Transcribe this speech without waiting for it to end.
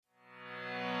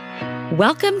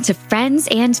Welcome to Friends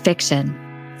and Fiction.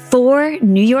 4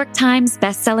 New York Times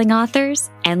bestselling authors,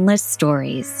 endless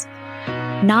stories.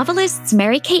 Novelists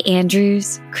Mary Kay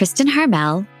Andrews, Kristen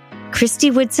Harmel,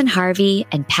 Christy Woodson Harvey,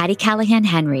 and Patty Callahan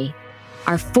Henry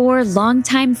are 4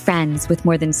 longtime friends with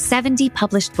more than 70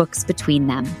 published books between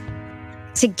them.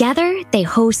 Together, they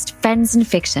host Friends and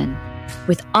Fiction,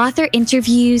 with author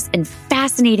interviews and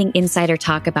fascinating insider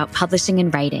talk about publishing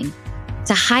and writing,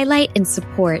 to highlight and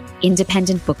support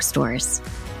independent bookstores.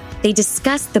 They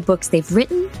discuss the books they've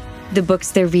written, the books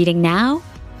they're reading now,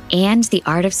 and the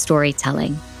art of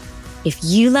storytelling. If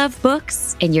you love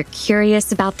books and you're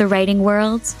curious about the writing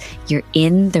world, you're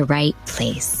in the right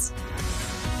place.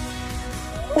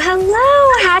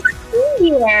 Hello, happy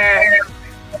New Year.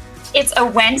 It's a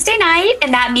Wednesday night,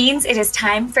 and that means it is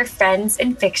time for Friends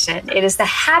and Fiction. It is the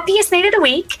happiest night of the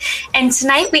week, and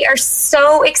tonight we are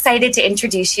so excited to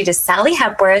introduce you to Sally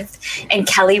Hepworth and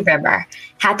Kelly Rimmer.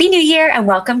 Happy New Year, and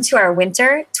welcome to our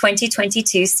winter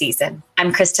 2022 season.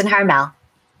 I'm Kristen Harmel.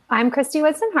 I'm Christy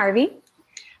Woodson Harvey.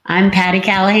 I'm Patty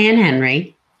Callahan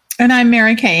Henry. And I'm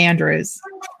Mary Kay Andrews.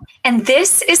 And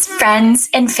this is Friends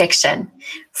and Fiction.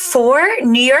 4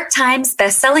 New York Times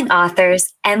bestselling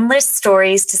authors, endless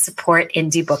stories to support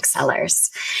indie booksellers.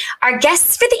 Our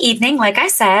guests for the evening, like I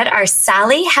said, are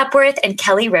Sally Hepworth and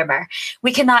Kelly Rimmer.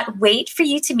 We cannot wait for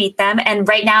you to meet them. And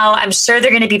right now, I'm sure they're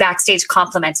going to be backstage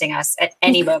complimenting us at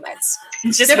any moment.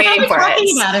 Just They're waiting for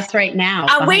talking it. about us right now.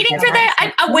 I'm waiting for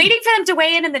I'm waiting for them to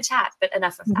weigh in the chat, but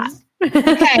enough of that.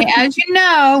 Okay, as you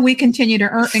know, we continue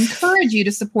to encourage you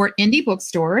to support indie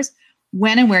bookstores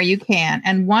when and where you can.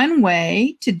 And one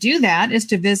way to do that is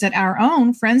to visit our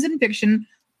own Friends and Fiction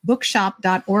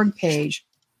bookshop.org page,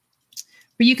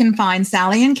 where you can find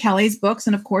Sally and Kelly's books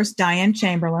and, of course, Diane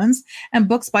Chamberlain's and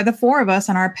books by the 4 of us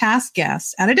and our past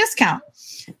guests at a discount.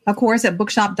 Of course, at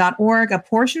bookshop.org, a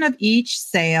portion of each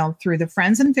sale through the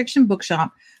Friends and Fiction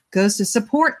bookshop goes to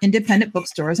support independent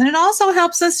bookstores, and it also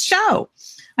helps us show.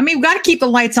 I mean, we've got to keep the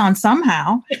lights on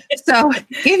somehow. So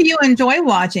if you enjoy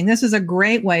watching, this is a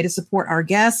great way to support our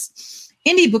guests,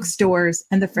 indie bookstores,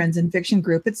 and the Friends and Fiction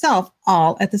group itself,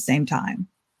 all at the same time.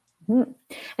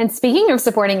 And speaking of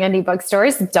supporting indie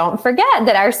bookstores, don't forget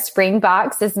that our spring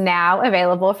box is now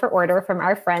available for order from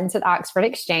our friends at Oxford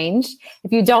Exchange.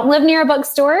 If you don't live near a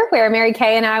bookstore where Mary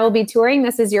Kay and I will be touring,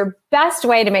 this is your best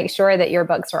way to make sure that your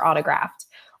books are autographed.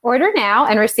 Order now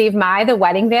and receive The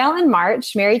Wedding Veil in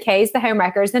March, Mary Kay's The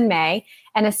Homewreckers in May,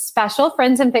 and a special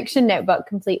Friends and Fiction notebook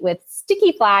complete with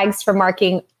sticky flags for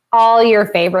marking all your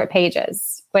favorite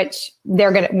pages, which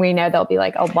we know there'll be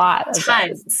like a lot of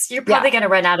tons. Those. You're probably going to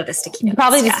run out of the sticky notes.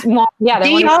 Probably just won't. Yeah,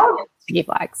 they won't sticky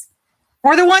flags.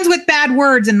 Or the ones with bad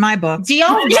words in my book. Do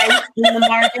y'all write in the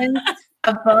margins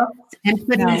of books and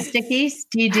put in stickies?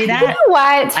 Do you do that? You know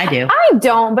what? I do. I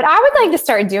don't, but I would like to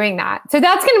start doing that. So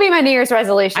that's going to be my New Year's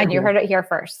resolution. You heard it here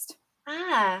first.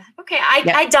 Okay.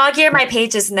 I dog ear my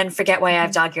pages and then forget why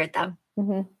I've dog eared them.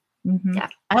 Mm-hmm. Mm-hmm. Yeah.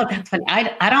 Oh, that's funny.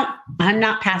 I'm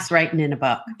not past writing in a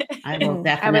book. I will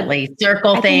definitely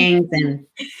circle things and.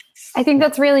 I think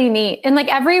that's really neat. And like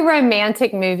every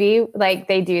romantic movie, like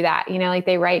they do that, you know, like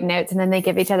they write notes and then they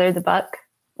give each other the book.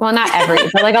 Well, not every,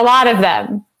 but like a lot of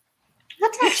them.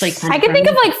 That's actually kind I of can think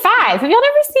of like 5. Have y'all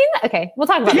never seen that? Okay, we'll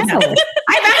talk about this.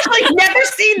 I've actually never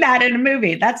seen that in a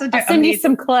movie. That's I'll send you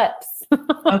some clips.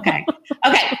 Okay.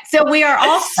 So we are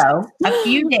also a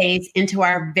few days into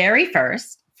our very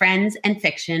first Friends and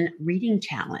Fiction reading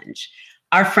challenge.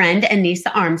 Our friend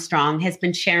Anissa Armstrong has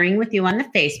been sharing with you on the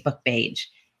Facebook page.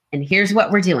 And here's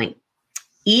what we're doing.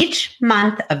 Each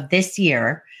month of this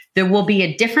year, there will be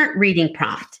a different reading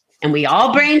prompt. And we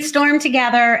all brainstormed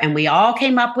together and we all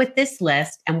came up with this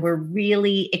list and we're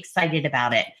really excited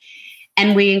about it.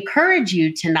 And we encourage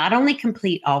you to not only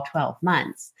complete all 12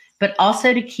 months, but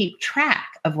also to keep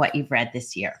track of what you've read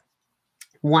this year.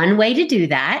 One way to do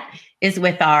that is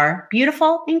with our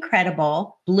beautiful,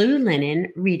 incredible blue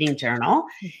linen reading journal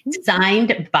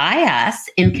designed by us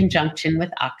in conjunction with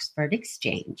Oxford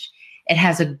Exchange. It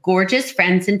has a gorgeous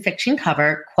Friends and Fiction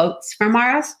cover, quotes from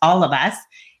all of us,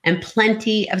 and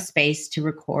plenty of space to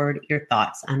record your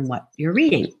thoughts on what you're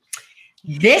reading.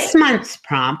 This month's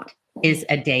prompt is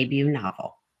a debut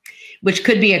novel, which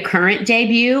could be a current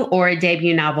debut or a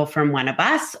debut novel from one of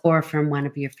us or from one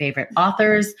of your favorite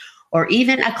authors or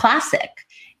even a classic.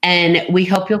 And we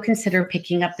hope you'll consider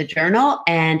picking up the journal,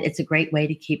 and it's a great way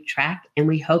to keep track. And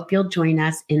we hope you'll join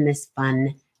us in this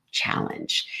fun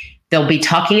challenge. They'll be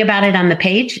talking about it on the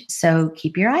page, so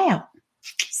keep your eye out.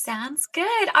 Sounds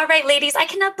good. All right, ladies, I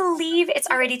cannot believe it's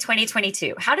already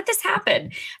 2022. How did this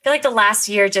happen? I feel like the last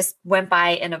year just went by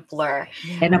in a blur.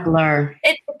 In a blur.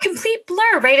 It's a complete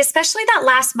blur, right? Especially that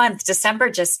last month. December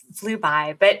just flew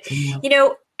by. But,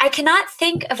 I cannot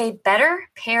think of a better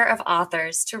pair of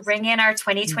authors to ring in our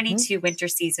 2022 winter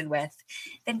season with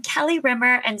than Kelly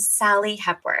Rimmer and Sally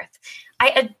Hepworth. I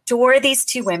adore these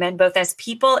two women, both as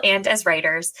people and as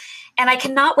writers. And I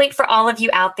cannot wait for all of you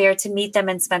out there to meet them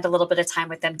and spend a little bit of time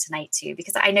with them tonight too,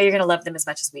 because I know you're going to love them as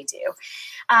much as we do.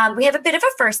 We have a bit of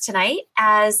a first tonight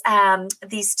as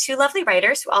these two lovely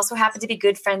writers who also happen to be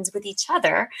good friends with each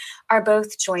other are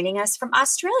both joining us from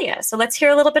Australia. So let's hear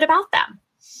a little bit about them.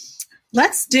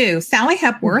 Let's do. Sally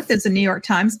Hepworth is a New York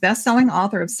Times bestselling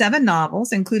author of 7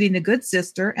 novels, including The Good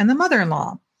Sister and The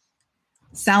Mother-in-Law.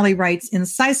 Sally writes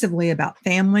incisively about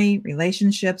family,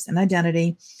 relationships, and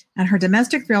identity, and her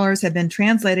domestic thrillers have been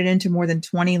translated into more than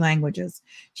 20 languages.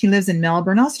 She lives in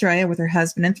Melbourne, Australia, with her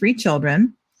husband and 3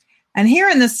 children. And here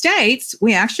in the States,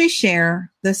 we actually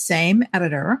share the same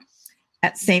editor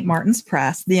at St. Martin's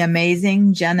Press, the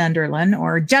amazing Jen Enderlin,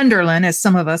 or Genderlin, as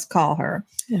some of us call her.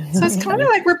 So it's kind of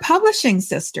like we're publishing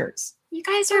sisters. You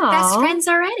guys are best friends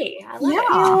already. I love it.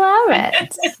 I love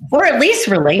it. Or at least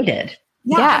related.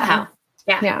 Yeah.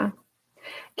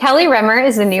 Kelly Rimmer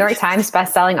is the New York Times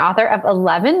bestselling author of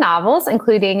 11 novels,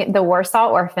 including The Warsaw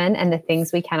Orphan and The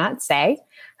Things We Cannot Say.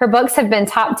 Her books have been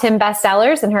top 10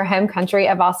 bestsellers in her home country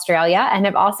of Australia and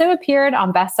have also appeared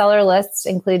on bestseller lists,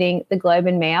 including the Globe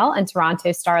and Mail and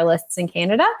Toronto Star lists in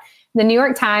Canada, the New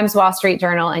York Times, Wall Street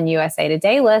Journal, and USA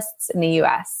Today lists in the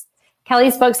U.S.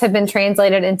 Kelly's books have been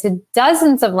translated into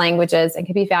dozens of languages and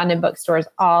can be found in bookstores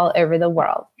all over the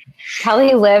world.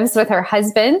 Kelly lives with her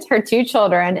husband, her 2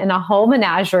 children, and a whole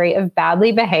menagerie of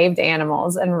badly behaved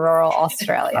animals in rural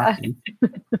Australia.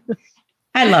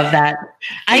 I love that.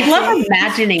 I love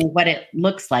imagining what it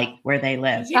looks like where they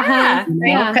live. Yeah.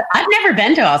 I've never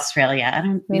been to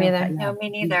Australia. Me neither. No, me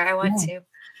neither. I want to.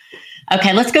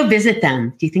 Okay, let's go visit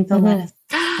them. Do you think they'll let us?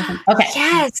 Okay.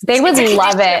 Yes. They would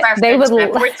love it. They would. We're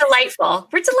delightful.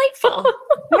 We're delightful.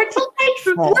 We're to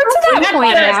that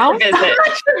point now. I'm not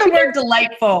sure the word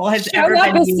delightful has ever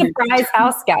been used. Surprise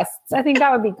house guests. I think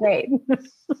that would be great.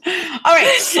 All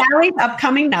right. Sally's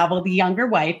upcoming novel, The Younger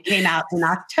Wife, came out in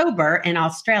October in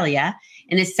Australia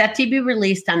and is set to be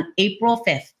released on April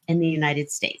 5th in the United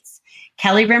States.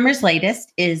 Kelly Rimmer's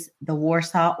latest is The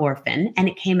Warsaw Orphan, and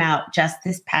it came out just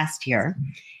this past year.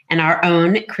 And our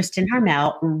own Kristin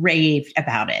Harmel raved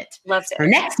about it. Loved it. Her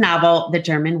next novel, The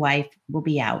German Wife, will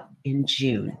be out in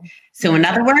June. So in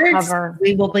other words,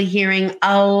 we will be hearing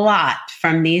a lot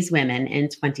from these women in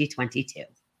 2022.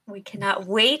 We cannot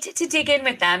wait to dig in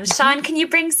with them. Sean, can you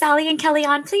bring Sally and Kelly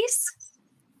on, please?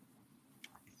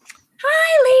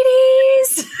 Hi,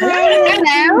 ladies.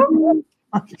 Hello.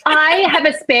 I have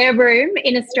a spare room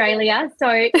in Australia, so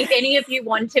if any of you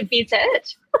want to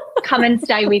visit, come and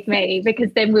stay with me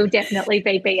because then we'll definitely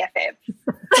be BFFs.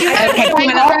 Okay,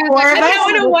 can all 4 of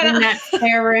us in that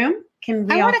spare room? Can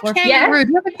we all 4? Kangaroo. Do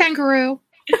you have a kangaroo?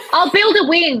 I'll build a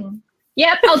wing.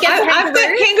 Yep, I'll get a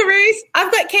kangaroo.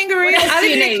 I've got kangaroos. I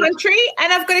live in the country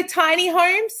and I've got a tiny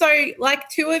home. So like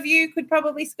 2 of you could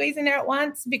probably squeeze in there at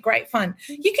once. It'd be great fun.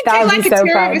 You can do like a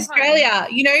tour of Australia,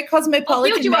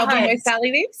 Cosmopolitan Melbourne where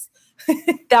Sally lives.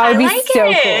 That would be so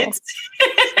cool.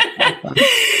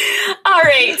 All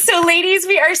right. So ladies,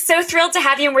 we are so thrilled to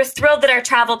have you and we're thrilled that our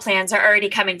travel plans are already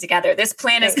coming together. This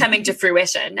plan is coming to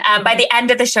fruition. By the end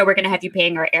of the show, we're going to have you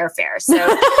paying our airfare. So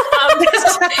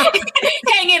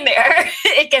hang in there.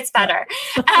 It gets better.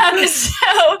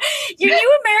 So your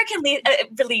new American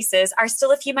releases are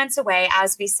still a few months away,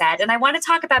 as we said. And I want to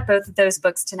talk about both of those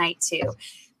books tonight too.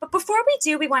 But before we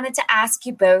do, we wanted to ask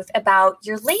you both about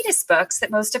your latest books that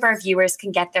most of our viewers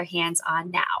can get their hands on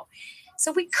now.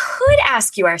 So we could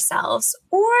ask you ourselves,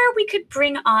 or we could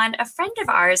bring on a friend of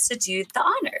ours to do the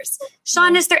honors.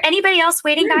 Sean, is there anybody else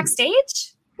waiting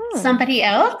backstage? Somebody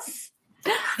else?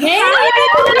 Hey!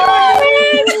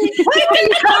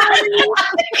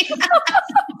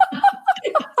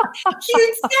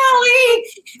 Cute Sally.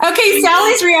 Okay,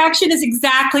 Sally's reaction is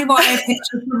exactly what I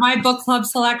pictured for my book club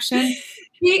selection.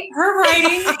 Her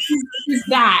writing is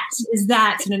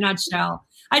that in a nutshell.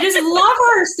 I just love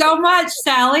her so much,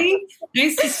 Sally.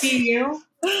 Nice to see you.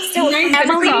 So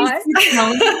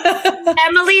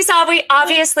Emily's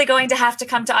obviously going to have to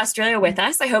come to Australia with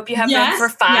us. I hope you have room for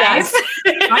 5. Yes.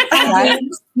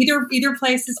 Either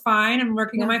place is fine. I'm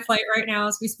working on my flight right now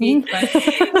as we speak. But,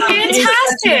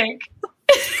 fantastic.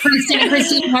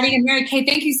 Christine, Patty, and Mary Kay,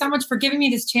 thank you so much for giving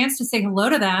me this chance to say hello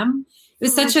to them. It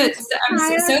was I'm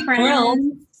so thrilled.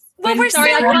 Well, we're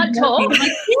sorry I can't talk.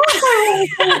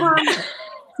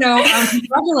 So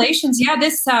congratulations. Yeah,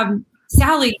 this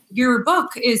Sally, your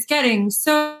book is getting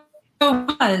so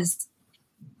buzz.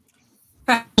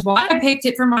 I picked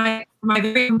it for my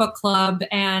very own book club,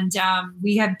 and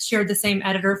we have shared the same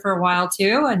editor for a while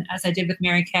too, and as I did with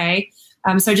Mary Kay.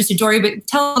 So I just adore you, but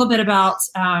tell a little bit about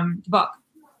the book.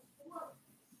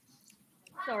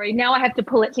 Sorry, now I have to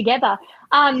pull it together.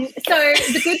 So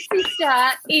The Good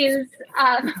Sister is,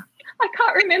 I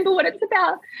can't remember what it's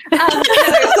about.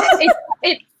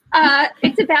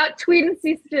 It's about twin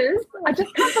sisters. I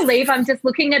just can't believe I'm just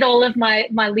looking at all of my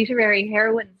literary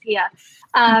heroines here.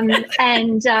 And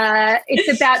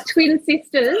it's about twin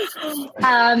sisters.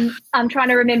 I'm trying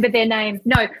to remember their names.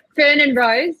 No, Fern and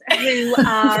Rose, who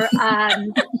are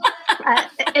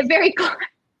a very close.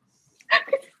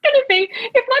 Going to be,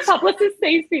 if my publicist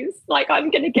sees this, like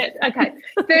I'm going to get, okay.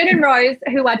 Fern and Rose,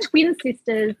 who are twin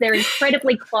sisters, they're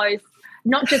incredibly close,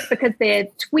 not just because they're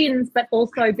twins, but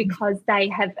also because they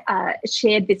have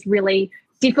shared this really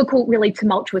difficult, really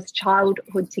tumultuous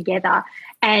childhood together.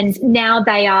 And now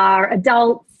they are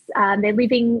adults, they're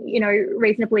living,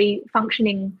 reasonably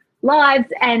functioning lives.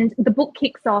 And the book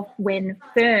kicks off when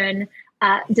Fern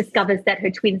discovers that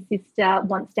her twin sister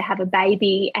wants to have a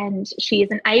baby and she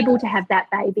isn't able to have that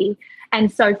baby.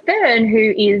 And so Fern,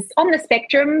 who is on the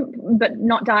spectrum but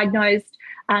not diagnosed,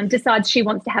 decides she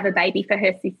wants to have a baby for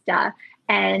her sister.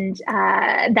 And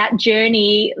that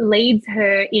journey leads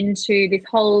her into this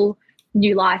whole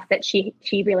new life that she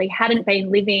really hadn't been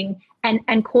living,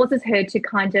 and causes her to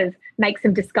kind of make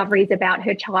some discoveries about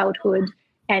her childhood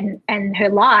and her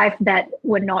life that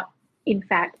were not, in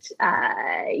fact,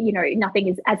 nothing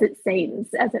is as it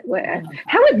seems, as it were.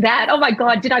 How is that? Oh my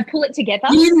God, did I pull it together?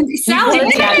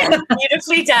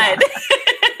 Beautifully done.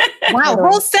 Wow,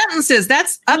 whole sentences.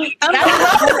 That's complete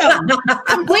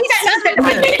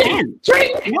sentences.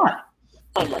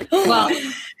 Well,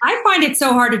 I find it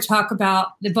so hard to talk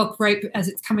about the book right as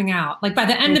it's coming out. Like by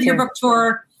the end of your book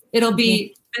tour, it'll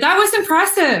be, that was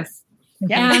impressive.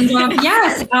 Yeah. And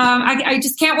yes, I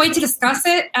just can't wait to discuss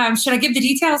it. Should I give the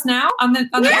details now? Tell us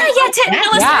a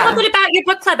little bit about your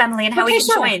book club, Emily, and how we can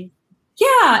join.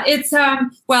 Yeah, it's I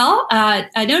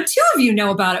know two of you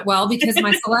know about it well, because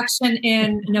my selection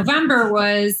in November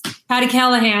was Patty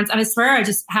Callahan's, and I swear I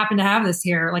just happened to have this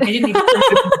here. Like I didn't even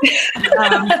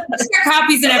just got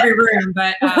copies in every room,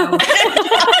 but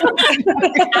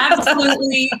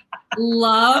absolutely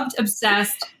loved,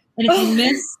 obsessed. And if you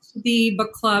missed the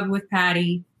book club with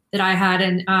Patty that I had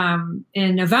in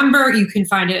November, you can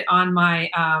find it on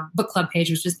my book club page,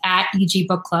 which is at EG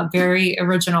Book Club. Very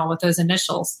original with those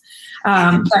initials.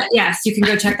 But yes, you can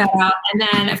go check that out. And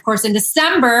then, of course, in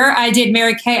December, I did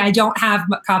Mary Kay. I don't have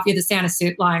a copy of the Santa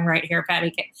suit lying right here,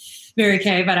 Mary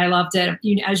Kay, but I loved it,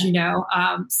 as you know.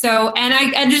 And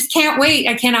I just can't wait.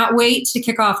 I cannot wait to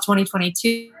kick off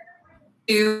 2022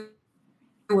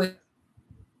 with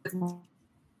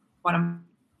one of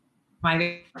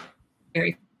my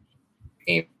very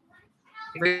favorite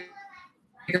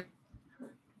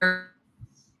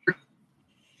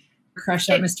crush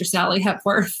on Mr. Sally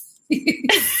Hepworth.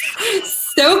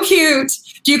 So cute.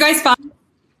 Do you guys follow?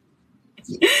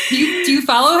 Do you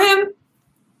follow him?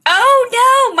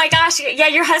 Oh no! My gosh, yeah,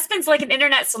 your husband's like an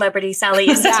internet celebrity, Sally,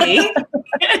 isn't he?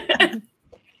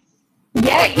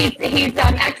 Yeah, he's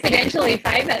accidentally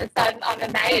famous. I'm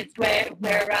amazed.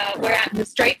 We're out in the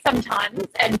street sometimes,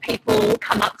 and people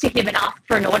come up to him and ask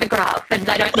for an autograph, and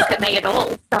they don't look at me at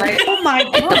all. So, oh my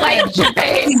God,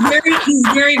 he's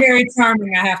very, very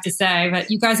charming, I have to say.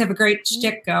 But you guys have a great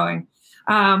shtick going.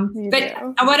 But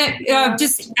I want to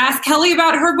just ask Kelly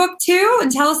about her book too,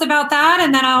 and tell us about that,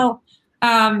 and then I'll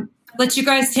let you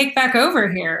guys take back over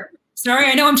here. Sorry,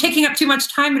 I know I'm taking up too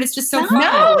much time, but it's just so fun.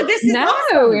 No, this is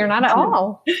awesome. You're not at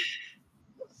all.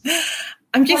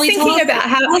 I'm just thinking about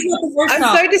how I'm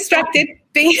so distracted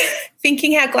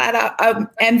thinking how glad I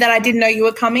am that I didn't know you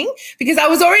were coming, because I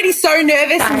was already so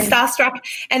nervous and starstruck,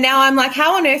 and now I'm like,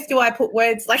 how on earth do I put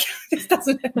words like this?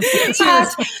 Doesn't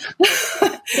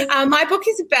my book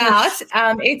is about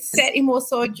it's set in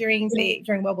Warsaw during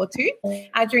World War II,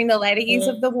 during the later years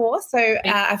of the war. So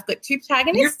I've got two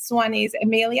protagonists. One is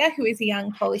Amelia, who is a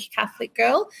young Polish Catholic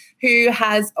girl who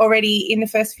has already, in the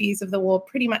first few years of the war,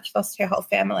 pretty much lost her whole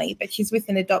family, but she's with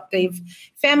an adoptive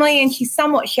family, and she's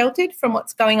somewhat sheltered from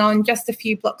what's going on just a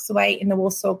few blocks away in the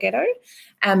Warsaw Ghetto.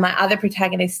 And my other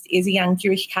protagonist is a young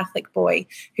Jewish Catholic boy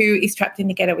who is trapped in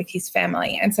the ghetto with his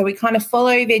family. And so we kind of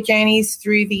follow their journeys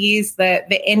through the years,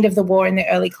 the end of the war and the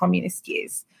early communist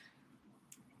years.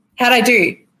 How'd I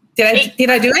do? Did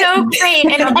I do it? So great.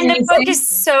 And the book is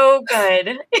so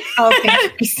good. Oh,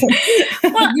 thank you.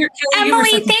 Well,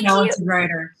 Emily, thank you.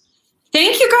 Writer.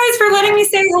 Thank you guys for letting me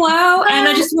say hello. And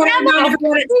I just want to remind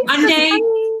everyone it's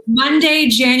Monday,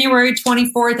 January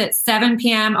 24th at 7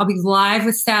 p.m. I'll be live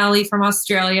with Sally from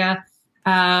Australia.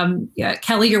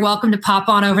 Kelly, you're welcome to pop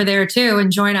on over there too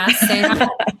and join us. Say hi.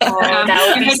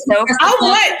 That would be so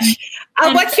cool.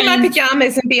 I'll watch in my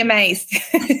pajamas and be amazed. To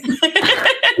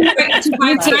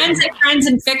my friends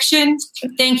in fiction,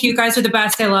 thank you. You guys are the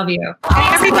best. I love you.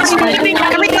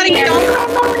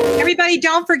 Everybody,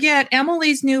 don't forget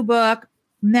Emily's new book,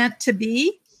 Meant to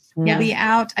Be, will be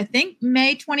out, I think,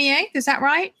 May 28th. Is that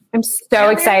right? I'm so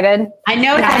excited. I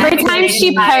know. Every time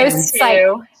she posts, like,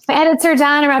 my edits are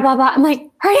done, or blah, blah, blah. I'm like,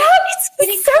 hurry up. It's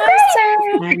getting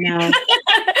closer. I know.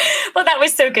 Well, that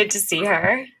was so good to see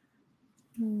her.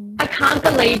 I can't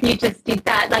believe you just did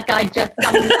that. Like, I'm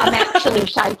actually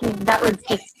shaking. That was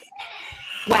just,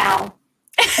 wow.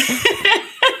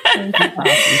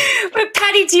 But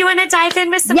Patty, do you want to dive in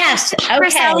with some questions for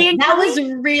Sally and that Kelly? was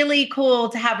really cool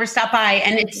to have her stop by.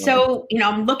 And it's so,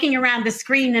 I'm looking around the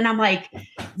screen and I'm like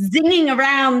zinging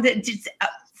around. Just,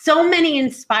 so many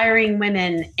inspiring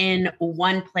women in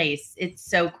one place. It's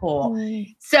so cool.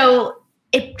 So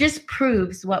it just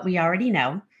proves what we already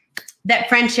know, that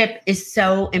friendship is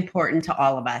so important to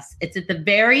all of us. It's at the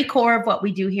very core of what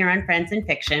we do here on Friends in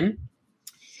Fiction.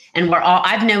 And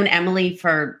I've known Emily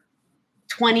for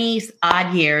 20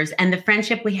 odd years, and the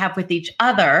friendship we have with each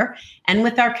other and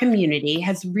with our community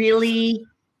has really,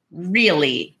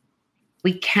 really,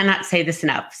 we cannot say this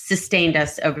enough, sustained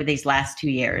us over these last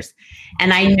 2 years.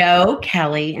 And I know,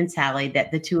 Kelly and Sally, that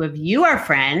the two of you are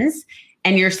friends,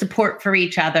 and your support for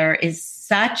each other is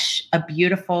such a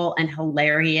beautiful and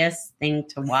hilarious thing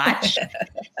to watch.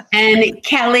 And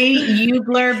Kelly, you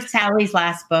blurbed Sally's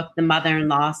last book, The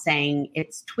Mother-in-Law, saying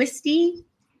it's twisty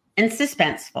and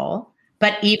suspenseful,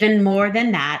 but even more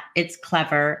than that, it's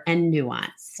clever and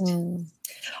nuanced.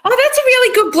 Oh, that's a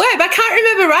really good blurb. I can't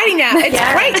remember writing that.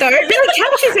 It's great, though. It really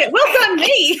captures it. Well done,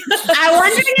 me. I'm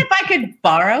wondering if I could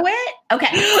borrow it. Okay.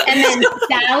 And then,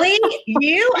 Sally,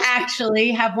 you actually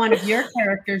have one of your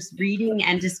characters reading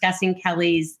and discussing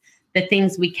Kelly's The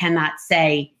Things We Cannot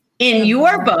Say in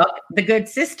your book, The Good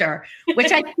Sister,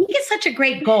 which I think is such a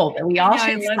great goal that we all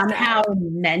should somehow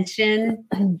mention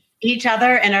each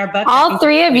other in our book. All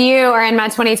three of you are in my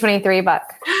 2023 book.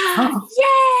 Yay!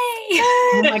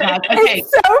 Oh my God. Okay. It's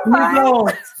so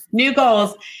fun. New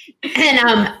goals.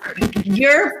 And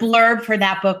your blurb for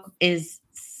that book is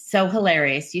so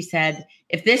hilarious. You said,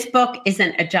 if this book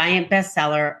isn't a giant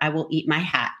bestseller, I will eat my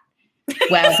hat.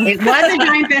 Well, it was a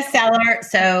giant bestseller,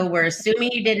 so we're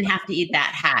assuming you didn't have to eat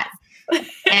that hat.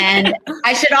 And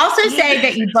I should also say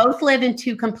that you both live in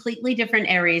two completely different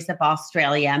areas of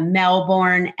Australia,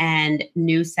 Melbourne and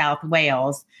New South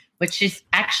Wales, which is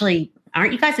actually,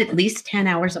 aren't you guys at least 10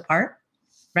 hours apart?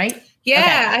 Right? Yeah,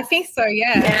 okay. I think so.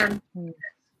 Yeah.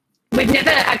 We've never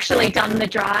actually done the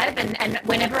drive, and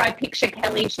whenever I picture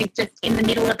Kelly, she's just in the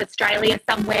middle of Australia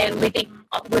somewhere living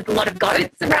with a lot of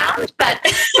goats around. But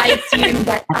I assume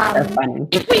that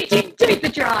if we did do the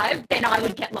drive, then I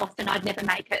would get lost and I'd never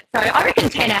make it. So I reckon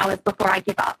 10 hours before I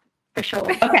give up, for sure.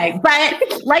 Okay, but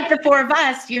like the four of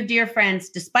us, you're dear friends,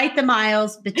 despite the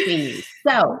miles between you.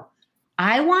 So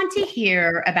I want to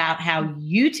hear about how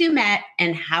you two met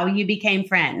and how you became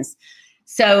friends.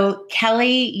 So,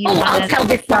 Kelly, I'll tell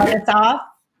this start us off?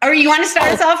 Or you want to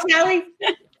start us off, Kelly?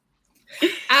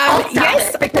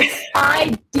 Yes, because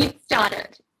I did start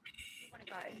it.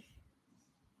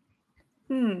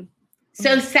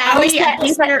 So, Sally, I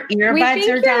think your earbuds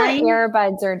are dying. Your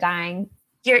earbuds are dying.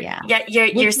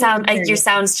 Your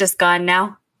sound's just gone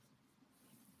now.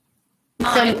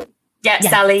 So,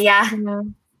 Sally,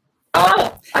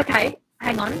 Oh, okay.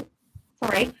 Hang on.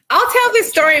 Sorry. I'll tell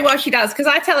this story while she does, because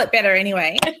I tell it better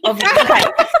anyway. Talking like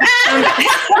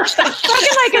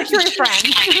a true friend.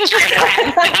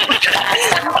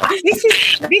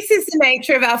 This is the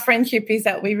nature of our friendship, is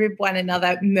that we rib one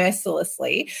another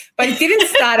mercilessly. But it didn't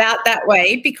start out that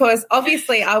way, because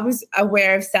obviously I was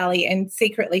aware of Sally and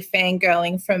secretly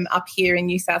fangirling from up here in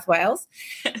New South Wales.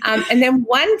 And then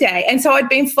one day, and so I'd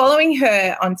been following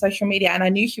her on social media, and I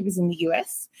knew she was in the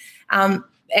US.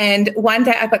 And one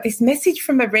day I got this message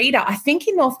from a reader, I think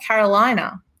in North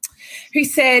Carolina, who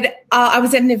said, I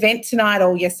was at an event tonight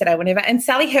or yesterday, whenever, and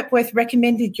Sally Hepworth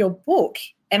recommended your book.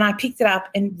 And I picked it up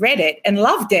and read it and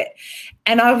loved it.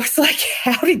 And I was like,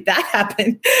 how did that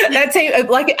happen? That seemed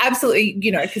like absolutely,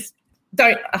 because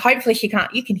hopefully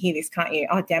you can hear this, can't you?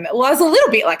 Oh, damn it. Well, I was a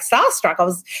little bit like starstruck.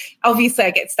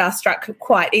 I get starstruck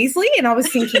quite easily. And I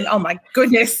was thinking, oh my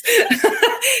goodness.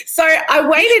 So I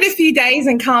waited a few days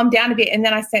and calmed down a bit. And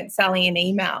then I sent Sally an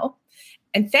email.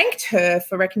 and thanked her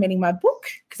for recommending my book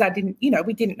because I didn't,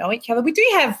 we didn't know each other. We do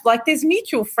have, there's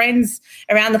mutual friends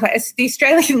around the place. The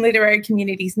Australian literary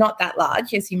community is not that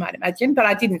large, as you might imagine, but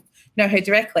I didn't know her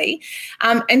directly.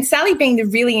 And Sally, being the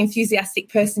really enthusiastic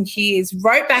person she is,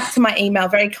 wrote back to my email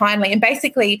very kindly and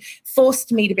basically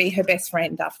forced me to be her best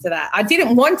friend after that. I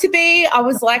didn't want to be. I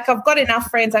was like, I've got enough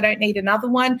friends. I don't need another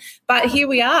one. But here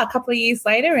we are a couple of years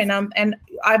later, and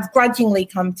I've grudgingly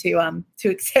come to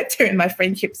accept her in my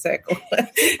friendship circle.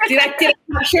 Did I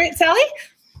capture it, Sally?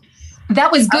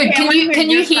 That was good. Okay, can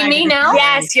you hear me now?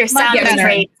 Yes, you're sounding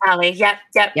great, Sally. Yep.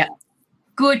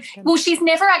 Good. Well, she's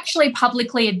never actually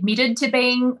publicly admitted to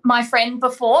being my friend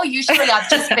before. Usually I've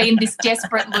just been this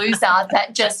desperate loser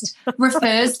that just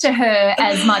refers to her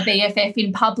as my BFF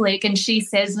in public, and she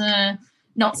says,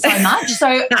 not so much.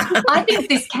 So I think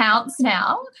this counts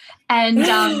now. And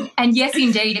yes,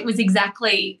 indeed, it was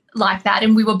exactly like that.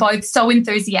 And we were both so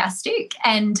enthusiastic.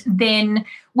 And then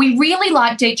we really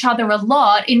liked each other a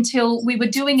lot until we were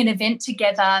doing an event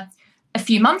together a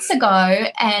few months ago,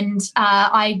 and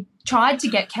I tried to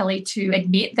get Kelly to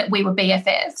admit that we were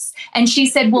BFFs, and she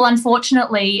said, well,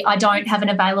 unfortunately, I don't have an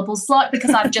available slot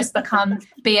because I've just become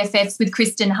BFFs with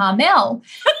Kristen Harmel.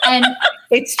 And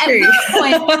it's true. At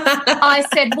that point, I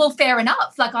said, well, fair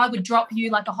enough. I would drop you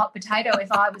like a hot potato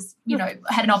if I was,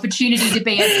 had an opportunity to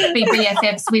be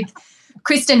BFFs with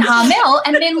Kristen Harmel.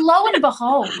 And then lo and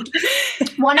behold,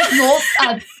 one of your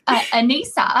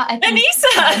Anissa, I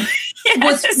think,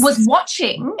 was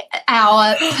watching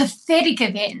our pathetic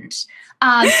event.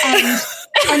 And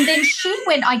then she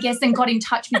went, I guess, and got in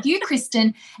touch with you,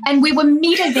 Kristen, and we were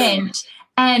mid-event.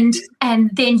 And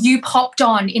then you popped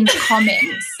on in the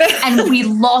comments, and we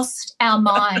lost our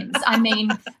minds. I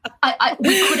mean,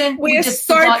 we couldn't. We are just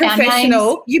so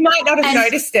professional. You might not have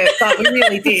noticed it, but we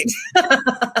really did.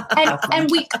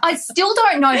 I still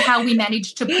don't know how we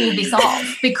managed to pull this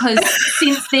off, because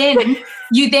since then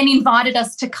you then invited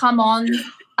us to come on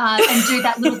and do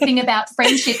that little thing about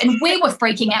friendship, and we were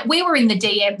freaking out. We were in the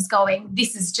DMs going,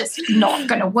 this is just not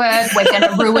going to work. We're going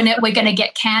to ruin it. We're going to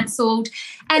get cancelled.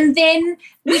 And then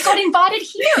we got invited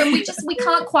here, and we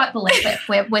can't quite believe it.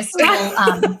 We're still,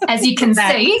 as you can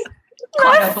see.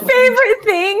 My favorite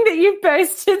thing that you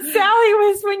posted, Sally,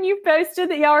 was when you posted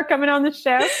that y'all were coming on the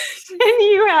show, and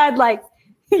you had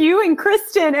you and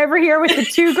Kristen over here with the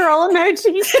 2-girl emoji,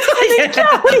 and then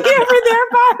Kelly over there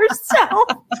by herself.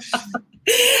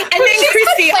 And then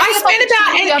Christy, I spent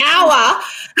about an hour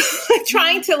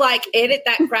trying to edit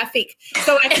that graphic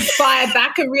so I could fire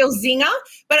back a real zinger.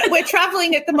 But we're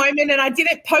traveling at the moment, and I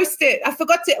didn't post it. I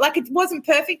forgot to, it wasn't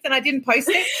perfect, and I didn't post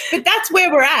it. But that's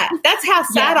where we're at. That's how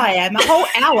sad I am. A whole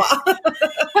hour.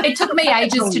 It took me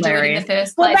ages to do it in the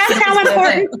first place. Well, that's how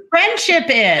important friendship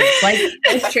is.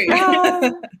 It's true.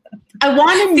 I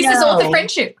want to know. This is all the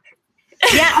friendship.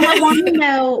 Yeah, and I want to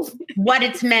know what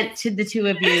it's meant to the two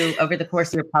of you over the course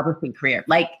of your publishing career.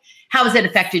 How has it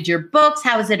affected your books?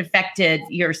 How has it affected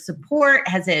your support?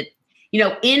 Has it,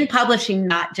 in publishing,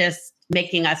 not just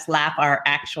making us laugh our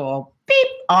actual beep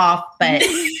off, but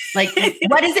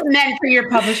what has it meant for your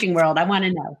publishing world? I want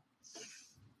to know.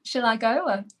 Shall I go?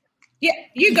 Or? Yeah,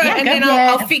 you go, and then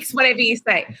I'll fix whatever you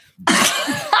say.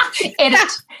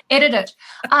 Edit it.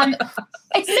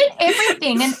 It's meant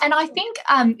everything, and I think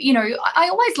I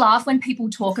always laugh when people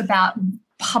talk about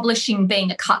publishing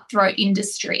being a cutthroat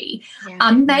industry.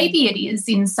 Maybe it is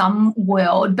in some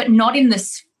world, but not in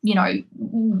this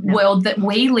world that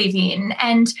we live in.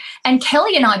 And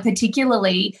Kelly and I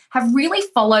particularly have really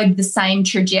followed the same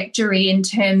trajectory in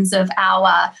terms of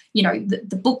our,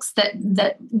 the books that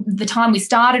the time we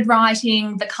started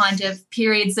writing, the kind of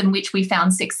periods in which we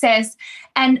found success.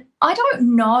 And I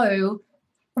don't know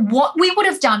what we would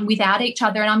have done without each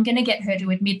other, and I'm going to get her to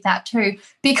admit that too,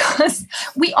 because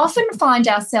we often find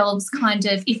ourselves kind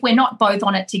of, if we're not both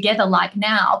on it together like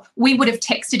now, we would have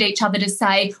texted each other to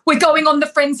say, we're going on the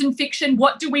Friends and Fiction,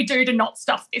 what do we do to not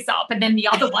stuff this up? And then the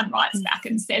other one writes back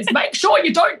and says, make sure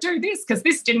you don't do this because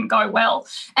this didn't go well.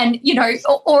 And,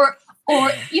 or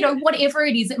whatever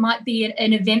it is, it might be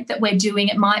an event that we're doing,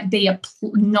 it might be a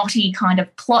knotty kind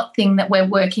of plot thing that we're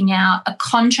working out, a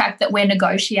contract that we're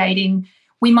negotiating.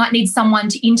 We might need someone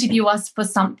to interview us for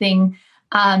something,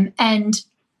 and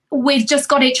we've just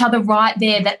got each other right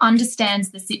there that understands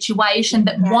the situation,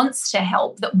 that wants to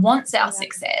help, that wants our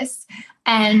success,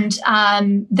 and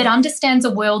that understands a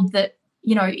world that,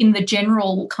 in the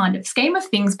general kind of scheme of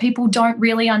things, people don't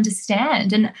really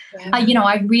understand. And,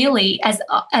 I really,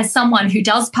 as someone who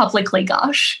does publicly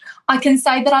gush, I can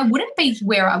say that I wouldn't be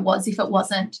where I was if it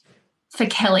wasn't for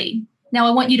Kelly. Now,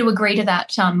 I want you to agree to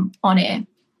that on air.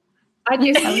 I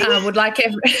just would like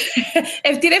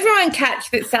did everyone catch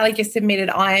that Sally just admitted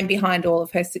I am behind all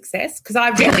of her success? Because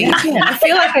I feel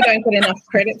like I don't get enough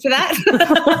credit for that.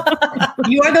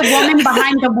 You are the woman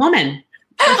behind the woman.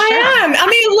 Sure. I am. I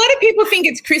mean, a lot of people think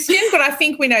it's Christian, but I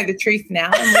think we know the truth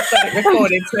now, and we've got it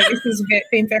recorded. So this has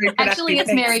been very productive. Actually,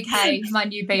 it's Mary Kay, my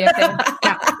new BFF.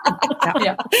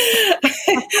 Yeah.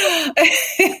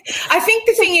 I think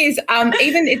the thing is,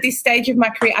 even at this stage of my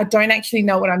career, I don't actually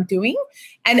know what I'm doing,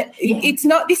 and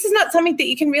this is not something that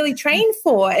you can really train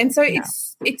for, and so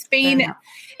it's been.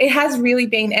 It has really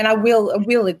been, and I will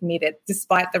admit it,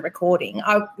 despite the recording.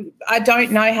 I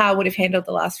don't know how I would have handled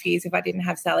the last few years if I didn't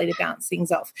have Sally to bounce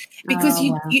things off, because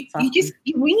you're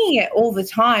winging it all the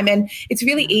time, and it's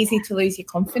really easy to lose your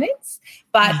confidence.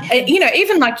 But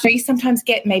even like you sometimes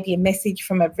get maybe a message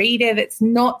from a reader that's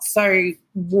not so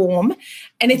warm,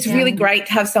 and it's really great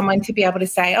to have someone to be able to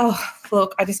say, "Oh,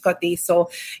 look, I just got this," or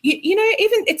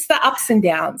even it's the ups and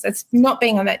downs. It's not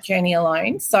being on that journey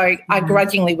alone. So I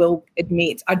grudgingly will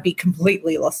admit I'd be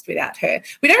completely lost without her.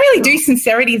 We don't really do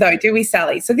sincerity though, do we,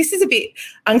 Sally? So this is a bit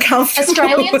uncomfortable.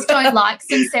 Australians don't like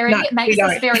sincerity. It makes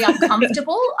us very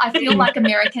uncomfortable. I feel like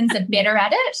Americans are better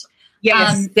at it.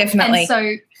 Yes, definitely. And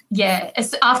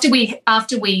so after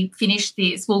we finish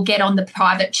this, we'll get on the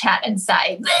private chat and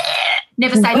say,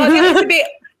 never say that.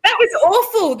 That was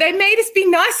awful. They made us be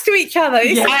nice to each other.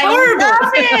 It's horrible.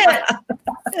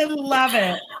 I love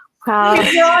it. We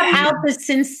brought out the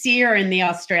sincere in the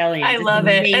Australians. I love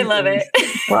it.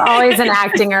 We're always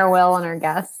enacting our will on our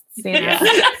guests.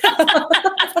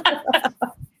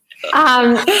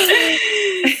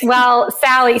 Well,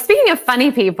 Sally, speaking of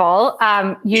funny people,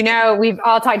 we've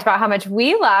all talked about how much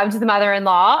we loved The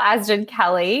Mother-in-Law, as did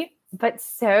Kelly, but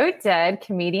so did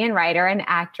comedian, writer, and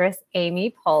actress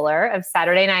Amy Poehler of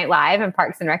Saturday Night Live and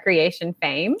Parks and Recreation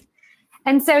fame.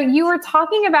 And so you were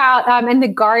talking about in The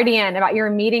Guardian about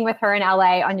your meeting with her in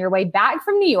LA on your way back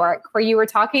from New York, where you were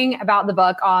talking about the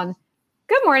book on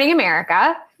Good Morning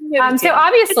America. So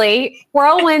obviously,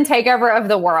 whirlwind takeover of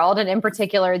the world, and in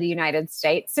particular, the United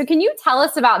States. So can you tell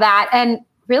us about that? And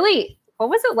really, what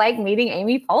was it like meeting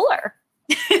Amy Poehler?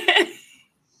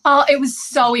 Oh, it was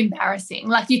so embarrassing.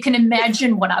 Like, you can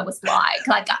imagine what I was like.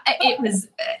 It was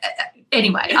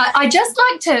anyway, I just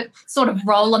like to sort of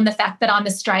roll on the fact that I'm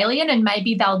Australian, and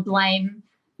maybe they'll blame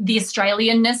the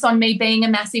Australianness on me being a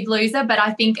massive loser, but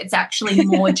I think it's actually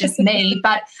more just me.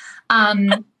 But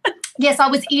yes, I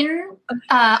was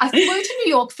I flew to New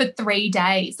York for 3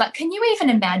 days. Like, can you even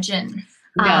imagine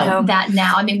that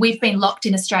now? I mean, we've been locked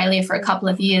in Australia for a couple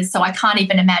of years, so I can't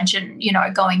even imagine,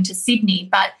 going to Sydney.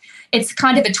 But it's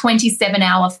kind of a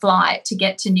 27-hour flight to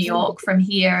get to New York from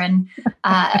here. And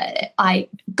I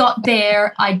got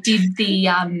there, I did the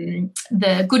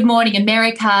Good Morning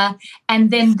America,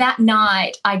 and then that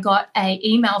night I got an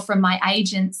email from my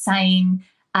agent saying,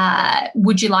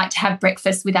 would you like to have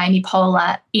breakfast with Amy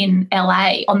Poehler in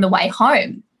LA on the way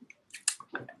home?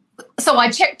 So I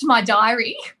checked my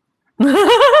diary.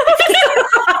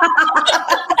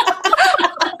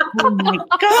 Oh my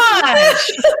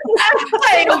gosh!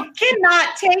 I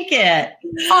cannot take it.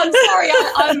 I'm sorry,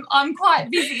 I'm quite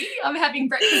busy. I'm having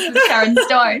breakfast with Sharon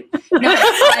Stone. No,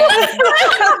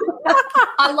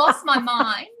 I lost my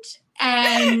mind.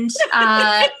 And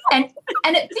at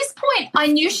this point, I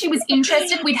knew she was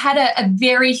interested. We'd had a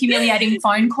very humiliating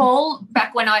phone call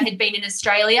back when I had been in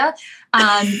Australia,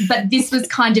 but this was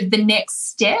kind of the next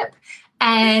step.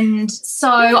 And so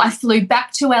I flew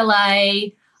back to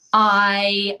LA.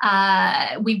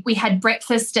 We had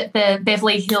breakfast at the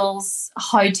Beverly Hills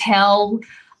Hotel.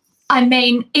 I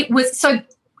mean, it was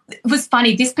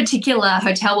funny. This particular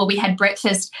hotel where we had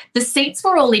breakfast, the seats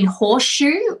were all in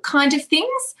horseshoe kind of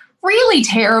things. Really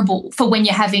terrible for when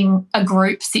you're having a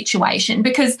group situation,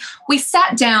 because we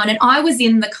sat down and I was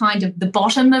in the kind of the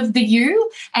bottom of the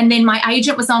U, and then my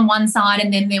agent was on one side,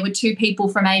 and then there were two people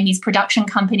from Amy's production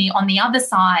company on the other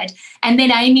side, and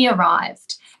then Amy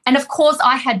arrived. And of course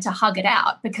I had to hug it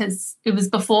out because it was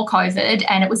before COVID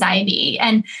and it was Amy.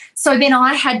 And so then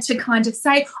I had to kind of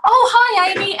say, "Oh, hi,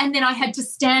 Amy." And then I had to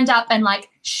stand up and like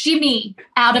shimmy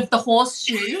out of the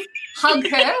horseshoe, hug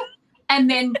her, and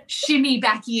then shimmy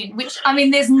back in, which, I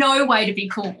mean, there's no way to be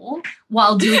cool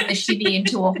while doing the shimmy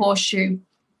into a horseshoe.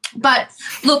 But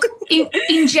look,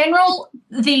 in general,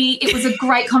 it was a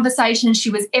great conversation. She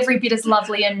was every bit as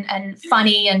lovely and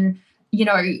funny and,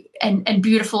 and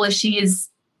beautiful as she is,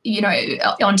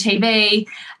 on TV.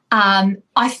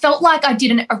 I felt like I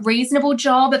did a reasonable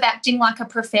job of acting like a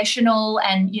professional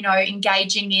and,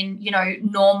 engaging in,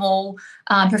 normal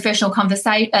professional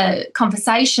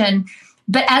conversation.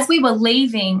 But as we were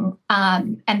leaving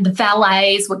and the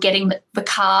valets were getting the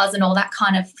cars and all that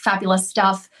kind of fabulous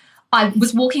stuff, I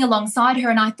was walking alongside her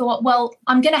and I thought, well,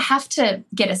 I'm going to have to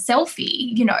get a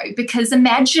selfie, because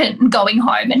imagine going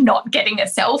home and not getting a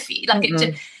selfie.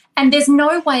 And there's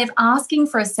no way of asking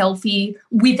for a selfie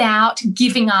without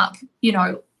giving up,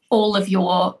 all of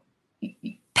your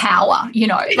power,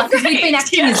 because we've been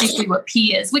acting as if we were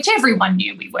peers, which everyone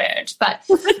knew we weren't, but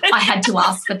I had to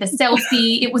ask for the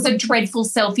selfie. It was a dreadful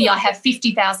selfie. I have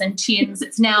 50,000 chins.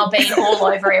 It's now been all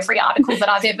over every article that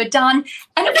I've ever done,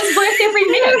 and it was worth every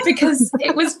minute because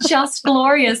it was just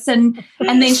glorious. And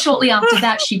then shortly after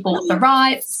that, she bought the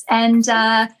rights, and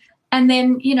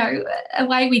then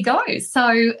away we go.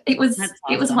 So it was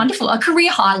wonderful, a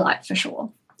career highlight for sure.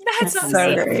 That's awesome.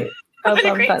 So great. I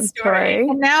love that story.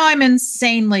 Well, now I'm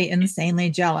insanely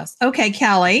jealous. Okay,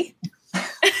 Kelly.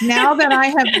 Now that I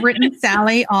have written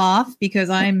Sally off because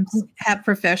have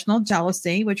professional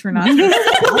jealousy, which we're not.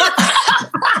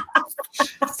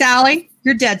 Sally,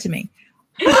 you're dead to me.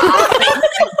 Sally,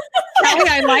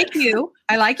 I like you.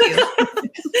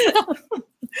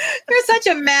 You're such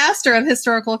a master of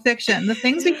historical fiction. The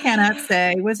Things We Cannot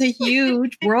Say was a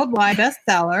huge worldwide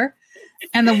bestseller.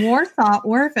 And The Warsaw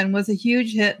Orphan was a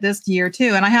huge hit this year,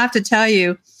 too. And I have to tell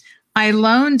you, I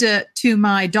loaned it to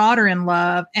my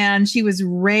daughter-in-law, and she was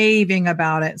raving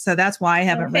about it. So that's why I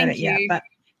haven't read it yet. But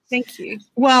thank you.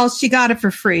 Well, she got it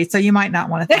for free, so you might not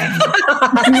want to thank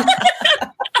me.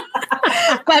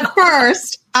 But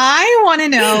first, I want to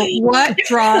know what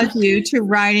draws you to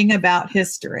writing about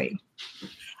history.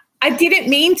 I didn't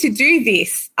mean to do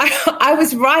this. I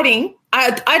was writing.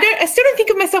 I still don't think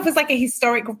of myself as like a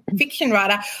historical fiction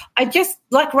writer. I just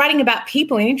like writing about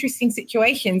people in interesting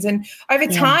situations. And over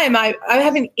time, I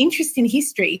have an interest in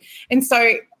history. And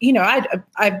so,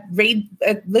 I read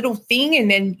a little thing,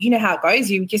 and then you know how it goes.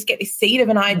 You just get this seed of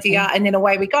an idea, and then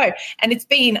away we go. And it's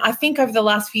been, I think, over the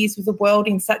last few years with the world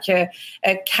in such a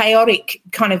chaotic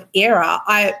kind of era,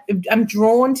 I'm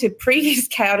drawn to previous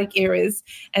chaotic eras.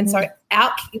 And so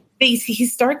these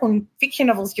historical fiction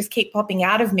novels just keep popping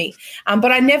out of me.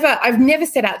 But I've never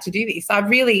set out to do this.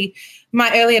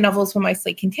 My earlier novels were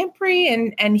mostly contemporary,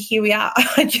 and here we are.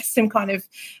 I just am kind of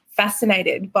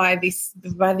fascinated by this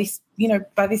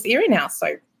era now.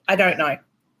 So I don't know.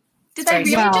 Did they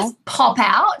really just pop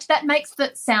out? That makes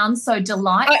it sound so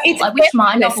delightful. I wish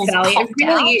my novels popped out. It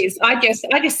really is. I just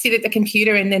sit at the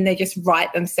computer and then they just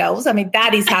write themselves. I mean,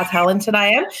 that is how talented I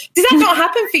am. Does that not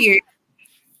happen for you?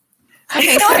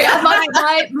 Okay, sorry,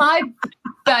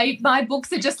 my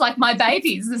books are just like my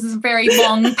babies. This is a very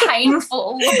long,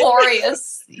 painful,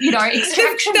 laborious,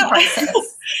 extraction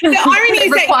process. The irony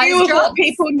is that you of all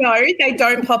people know they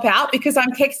don't pop out, because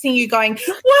I'm texting you going,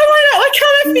 why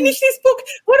can't I finish this book?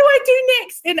 What do I do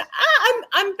next? And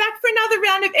I'm back for another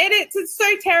round of edits. It's so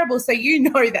terrible. So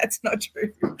that's not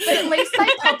true. But at least they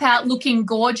pop out looking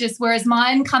gorgeous, whereas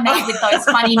mine come out with those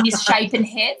funny misshapen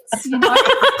heads,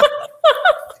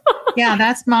 Yeah,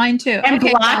 that's mine too. And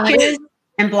blotches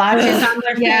on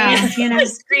their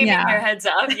face, screaming their heads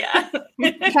off. Yeah.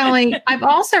 Kelly, I've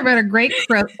also read a great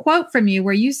quote from you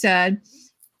where you said,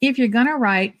 if you're going to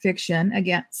write fiction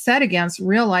set against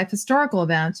real life historical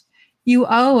events, you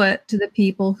owe it to the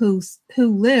people who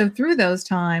lived through those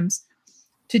times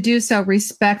to do so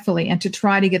respectfully and to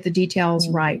try to get the details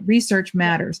right. Research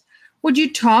matters. Would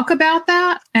you talk about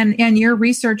that and your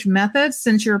research methods,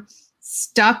 since you're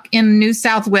stuck in New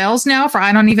South Wales now for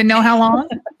I don't even know how long?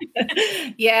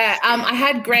 I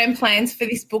had grand plans for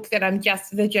this book that I'm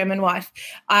just the German wife.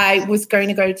 I was going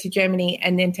to go to Germany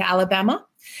and then to Alabama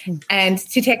and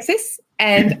to Texas.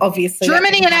 And obviously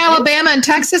Germany and Alabama and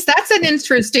Texas, that's an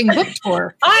interesting book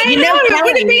tour. I know, it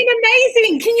would have been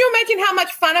amazing. Can you imagine how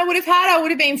much fun I would have had? I would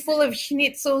have been full of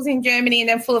schnitzels in Germany and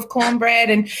then full of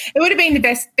cornbread, and it would have been the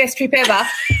best trip ever.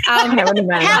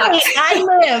 I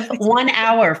live 1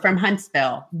 hour from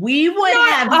Huntsville. We would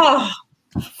have...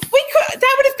 we could.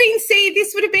 That would have been,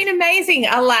 this would have been amazing.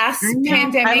 Alas,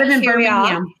 pandemic, I live in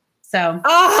Birmingham, so...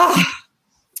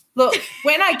 Look,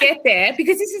 when I get there,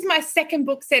 because this is my second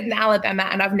book set in Alabama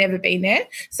and I've never been there.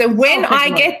 So when I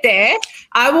get there,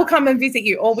 I will come and visit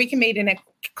you, or we can meet in a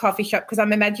coffee shop, because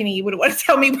I'm imagining you wouldn't want to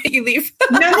tell me where you live.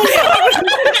 No.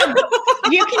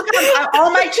 You can come. All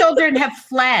my children have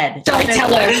fled. Don't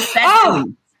tell her.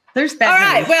 There's that. All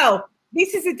right. Well,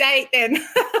 this is a date then.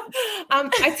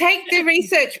 I take the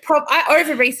research. I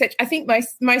over-research. I think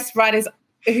most writers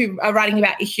who are writing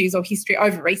about issues or history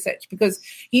over research, because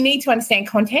you need to understand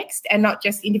context and not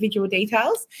just individual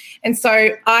details. And so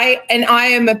I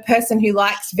am a person who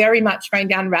likes very much going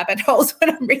down rabbit holes when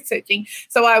I'm researching.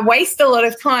 So I waste a lot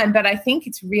of time, but I think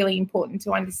it's really important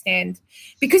to understand,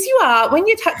 because when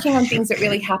you're touching on things that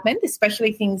really happened,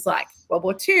 especially things like World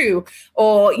War II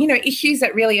or, issues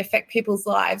that really affect people's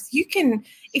lives,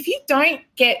 if you don't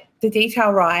get the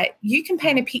detail right, you can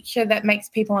paint a picture that makes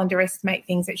people underestimate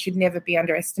things that should never be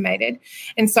underestimated.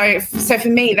 And so for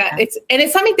me,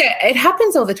 it's something that it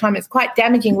happens all the time. It's quite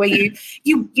damaging where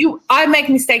I make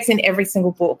mistakes in every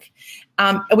single book.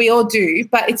 We all do,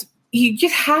 but you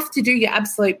just have to do your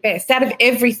absolute best out of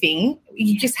everything.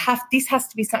 This has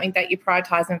to be something that you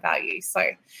prioritize and value. So,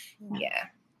 yeah.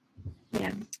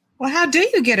 Well, how do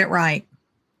you get it right?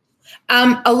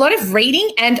 A lot of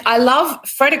reading, and I love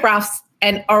photographs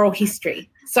and oral history.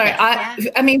 So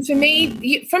I mean, for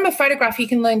me, from a photograph, you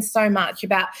can learn so much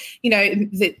about,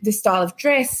 the style of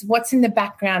dress, what's in the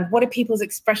background, what are people's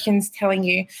expressions telling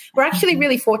you. We're actually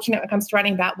really fortunate when it comes to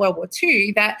writing about World War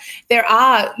II that there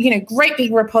are, great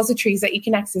big repositories that you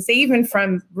can access even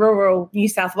from rural New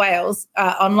South Wales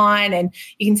online, and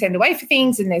you can send away for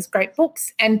things, and there's great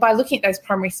books. And by looking at those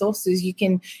primary sources, you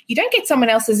don't get someone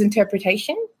else's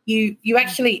interpretation. You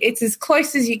actually, it's as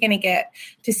close as you're going to get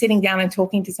to sitting down and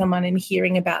talking to someone and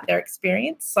hearing about their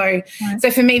experience. So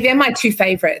for me, they're my two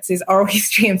favorites, is oral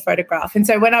history and photograph. And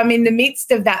so when I'm in the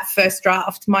midst of that first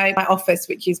draft, my office,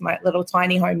 which is my little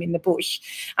tiny home in the bush,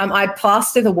 I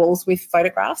plaster the walls with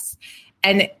photographs.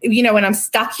 And, when I'm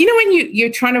stuck, when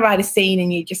you're trying to write a scene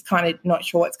and you're just kind of not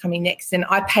sure what's coming next, and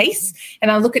I pace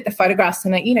and I look at the photographs,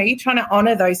 and, you're trying to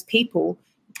honor those people.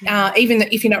 Even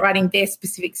if you're not writing their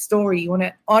specific story, you want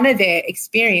to honor their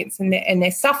experience and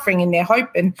their suffering and their hope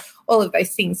and all of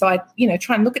those things. So I,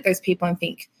 try and look at those people and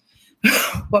think,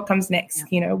 what comes next?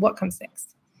 What comes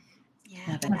next?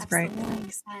 Yeah, that's great.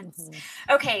 Makes sense.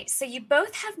 Okay, so you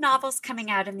both have novels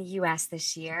coming out in the U.S.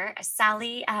 this year.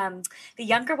 Sally, The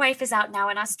Younger Wife is out now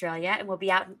in Australia and will be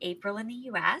out in April in the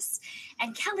U.S.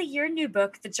 And Kelly, your new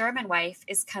book, The German Wife,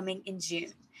 is coming in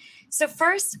June. So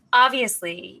first,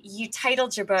 obviously, you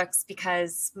titled your books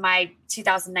because my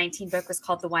 2019 book was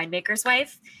called The Winemaker's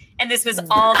Wife, and this was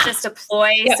all just a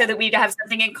ploy so that we'd have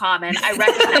something in common. I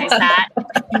recognize that,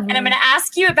 and I'm going to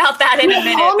ask you about that in a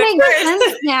minute. All makes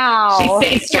sense now.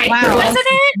 Wow. Wasn't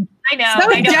it? I know. So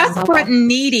I know. desperate and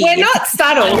needy. We're not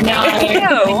subtle. I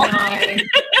know.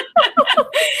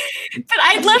 But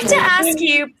I'd love to ask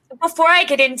you, before I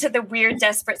get into the weird,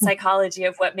 desperate psychology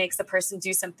of what makes a person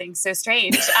do something so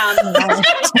strange, Sally,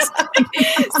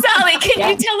 can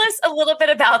you tell us a little bit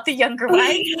about The Younger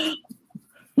Wife?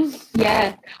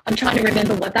 Yeah, I'm trying to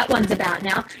remember what that one's about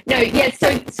now. No, yeah,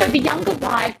 so The Younger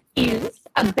Wife is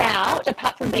about,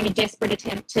 apart from being a desperate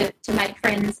attempt to make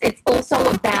friends, it's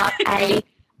also about a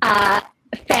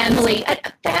family.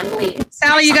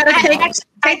 Sally, you got to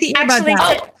take the earbuds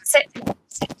out.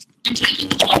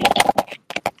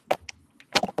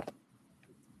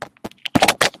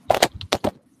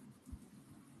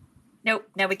 Nope,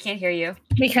 no, we can't hear you.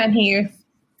 We can't hear you.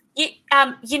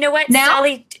 You know what, now?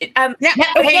 Sally? Yeah.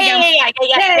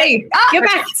 You're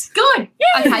back. Good.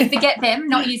 Okay, forget them.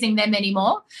 Not using them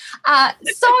anymore.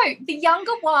 So The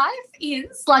Younger Wife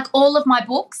is, like all of my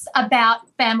books, about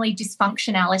family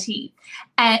dysfunctionality,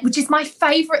 which is my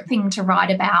favourite thing to write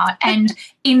about. And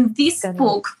in this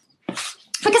book,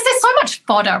 because there's so much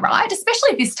fodder, right?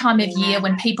 Especially this time of year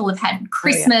when people have had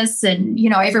Christmas and,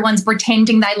 everyone's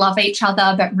pretending they love each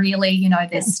other, but really,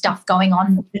 there's stuff going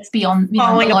on that's beyond,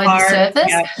 below the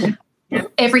surface. Yeah.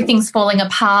 Everything's falling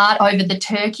apart over the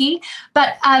turkey.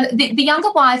 But the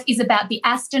Younger Wife is about the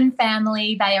Aston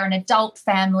family. They are an adult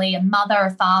family, a mother,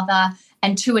 a father,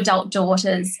 and 2 adult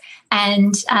daughters.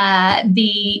 And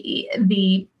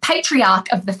the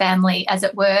patriarch of the family, as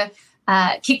it were,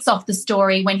 kicks off the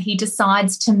story when he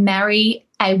decides to marry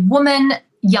a woman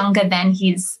younger than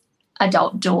his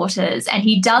adult daughters. And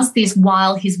he does this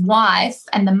while his wife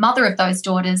and the mother of those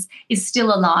daughters is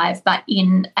still alive, but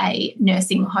in a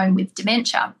nursing home with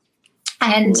dementia.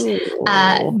 And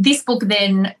this book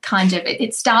then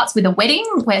it starts with a wedding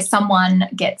where someone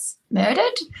gets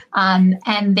murdered, and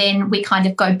then we kind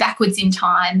of go backwards in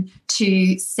time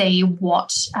to see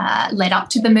what led up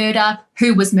to the murder,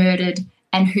 who was murdered,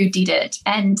 and who did it.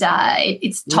 And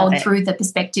it's told through the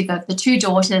perspective of the 2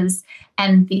 daughters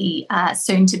and the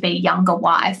soon-to-be younger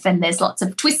wife. And there's lots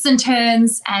of twists and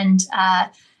turns and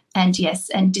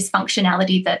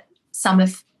dysfunctionality that some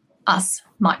of us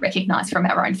might recognise from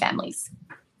our own families.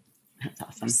 That's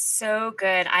awesome. So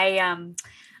good.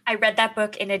 I I read that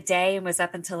book in a day and was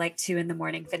up until like 2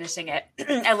 a.m. finishing it.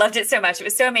 I loved it so much. It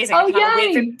was so amazing. I cannot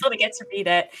wait for people to get to read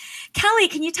it. Kelly,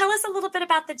 can you tell us a little bit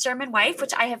about The German Wife,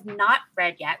 which I have not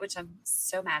read yet, which I'm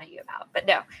so mad at you about. But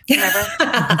no, never.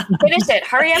 Finish it.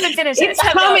 Hurry up and finish it. It's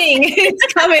coming.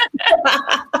 It's coming.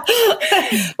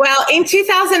 Well, in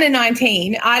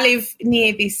 2019, I live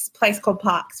near this place called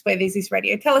Parkes, where there's this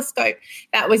radio telescope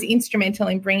that was instrumental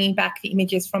in bringing back the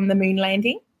images from the moon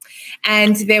landing.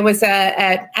 And there was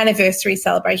an anniversary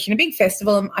celebration, a big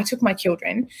festival, and I took my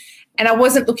children, and I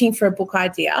wasn't looking for a book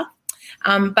idea.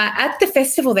 But at the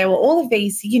festival, there were all of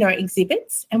these,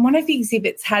 exhibits. And one of the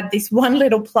exhibits had this one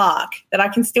little plaque that I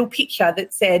can still picture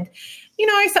that said,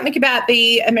 something about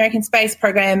the American space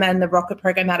program and the rocket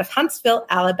program out of Huntsville,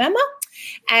 Alabama,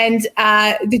 and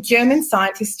the German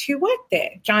scientists who worked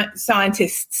there,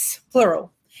 scientists,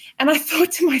 plural. And I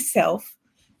thought to myself,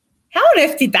 how on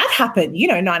earth did that happen?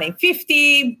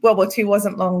 1950, World War II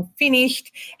wasn't long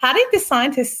finished. How did the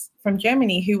scientists from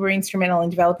Germany who were instrumental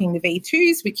in developing the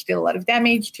V2s, which did a lot of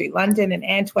damage to London and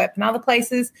Antwerp and other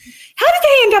places, how did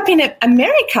they end up in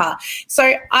America?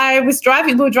 So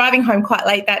we were driving home quite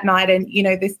late that night, and,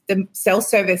 the cell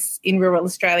service in rural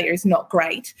Australia is not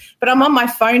great. But I'm on my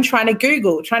phone trying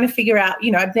to figure out,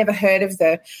 I've never heard of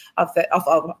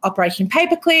of Operation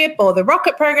Paperclip or the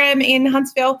rocket program in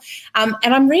Huntsville. And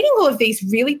I'm reading all of these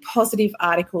really positive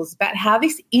articles about how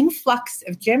this influx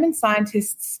of German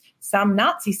scientists, some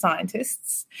Nazi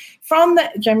scientists from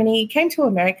Germany, came to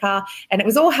America, and it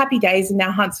was all happy days. And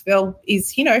now Huntsville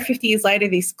is, 50 years later,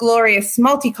 this glorious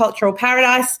multicultural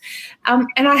paradise. And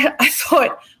I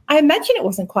thought, I imagine it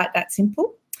wasn't quite that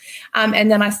simple.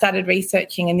 And then I started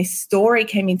researching, and this story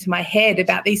came into my head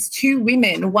about these two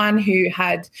women, one who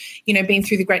had, been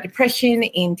through the Great Depression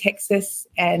in Texas,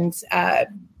 and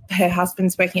her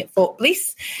husband's working at Fort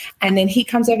Bliss, and then he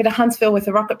comes over to Huntsville with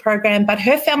a rocket program, but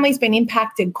her family's been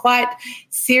impacted quite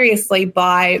seriously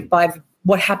by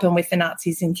what happened with the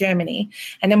Nazis in Germany.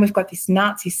 And then we've got this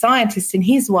Nazi scientist and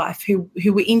his wife who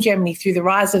were in Germany through the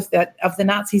rise of the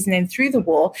Nazis and then through the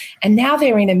war. And now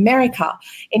they're in America,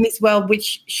 in this world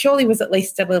which surely was at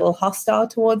least a little hostile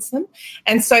towards them.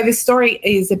 And so the story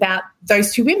is about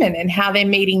those two women and how their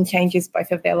meeting changes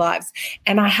both of their lives.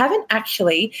 And I haven't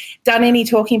actually done any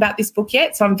talking about this book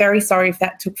yet, so I'm very sorry if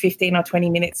that took 15 or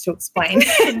 20 minutes to explain.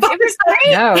 It was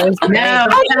great. No, it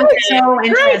sounds so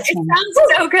interesting. It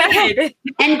sounds so good.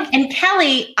 And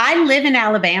Kelly, I live in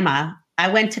Alabama.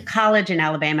 I went to college in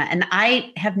Alabama, and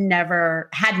I had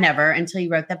never until you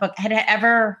wrote that book, had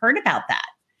ever heard about that.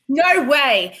 No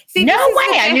way. See, no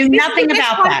way. I knew nothing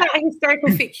about that.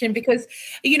 Historical fiction, because,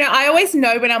 I always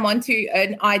know when I'm onto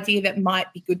an idea that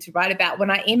might be good to write about. When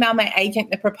I email my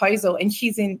agent the proposal, and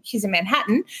she's in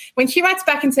Manhattan, when she writes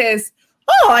back and says,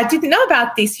 oh, I didn't know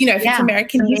about this, if it's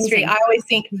American history, I always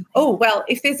think, oh, well,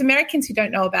 if there's Americans who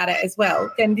don't know about it as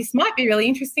well, then this might be really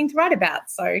interesting to write about.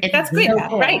 So that's good. So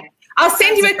cool. Great. I'll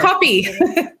send you a copy.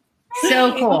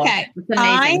 So cool. Okay.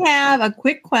 I have a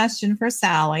quick question for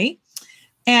Sally.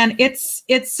 And it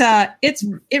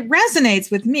resonates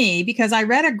with me because I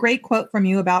read a great quote from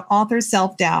you about author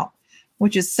self-doubt,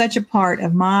 which is such a part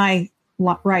of my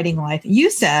writing life.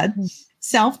 You said,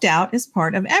 self-doubt is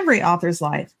part of every author's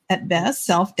life. At best,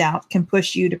 self-doubt can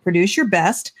push you to produce your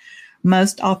best,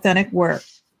 most authentic work.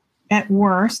 At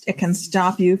worst, it can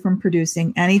stop you from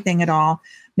producing anything at all.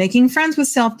 Making friends with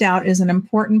self-doubt is an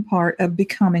important part of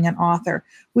becoming an author.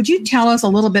 Would you tell us a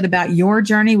little bit about your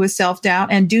journey with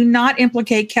self-doubt, and do not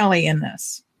implicate Kelly in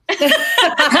this?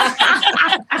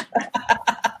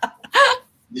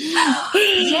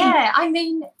 Yeah,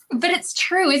 but it's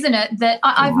true, isn't it, that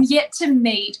I've yet to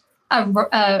meet a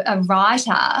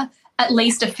writer, at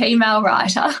least a female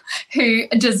writer, who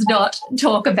does not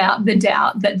talk about the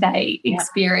doubt that they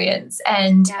experience,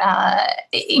 and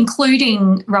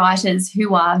including writers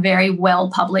who are very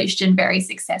well published and very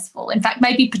successful. In fact,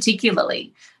 maybe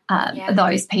particularly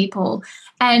those people.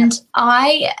 And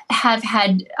I have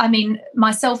had,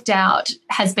 my self-doubt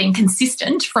has been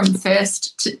consistent from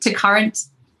first to current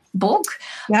books,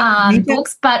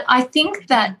 but I think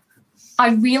that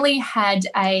I really had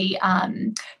a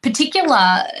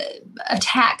particular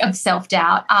attack of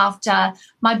self-doubt after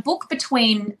my book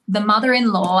Between the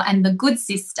Mother-in-Law and the Good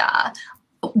Sister.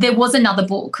 There was another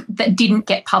book that didn't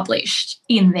get published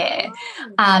in there.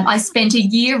 I spent a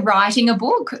year writing a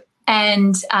book,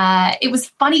 and it was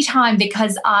funny time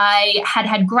because I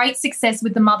had great success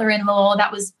with The Mother-in-Law.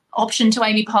 That was optioned to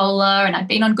Amy Poehler, and I'd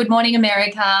been on Good Morning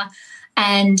America.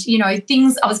 And,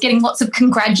 I was getting lots of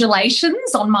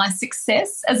congratulations on my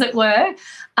success, as it were.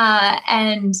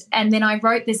 And then I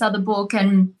wrote this other book,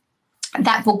 and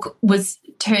that book was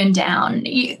turned down,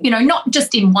 not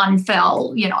just in one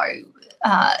fell,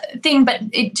 thing, but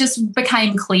it just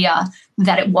became clear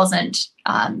that it wasn't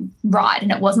right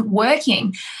and it wasn't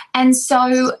working. And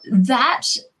so that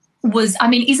was,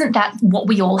 isn't that what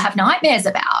we all have nightmares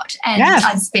about? And yes.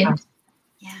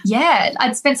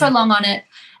 I'd spent so long on it.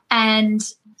 And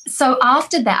so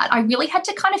after that, I really had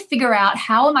to kind of figure out,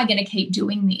 how am I going to keep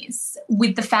doing this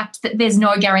with the fact that there's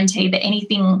no guarantee that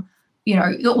anything,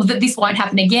 or that this won't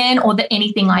happen again, or that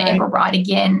anything I ever write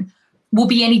again will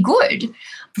be any good.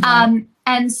 Right.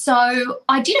 And so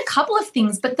I did a couple of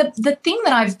things, but the thing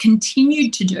that I've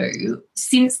continued to do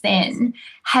since then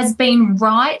has been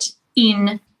write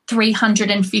in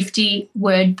 350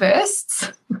 word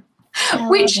bursts,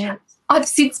 which I've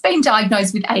since been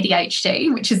diagnosed with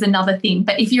ADHD, which is another thing.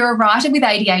 But if you're a writer with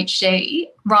ADHD,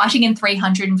 writing in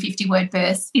 350 word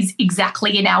bursts is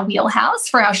exactly in our wheelhouse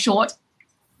for our short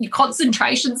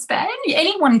concentration span.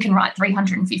 Anyone can write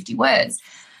 350 words.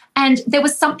 And there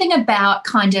was something about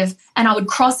and I would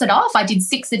cross it off. I did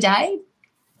 6 a day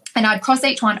and I'd cross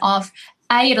each one off.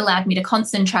 A, it allowed me to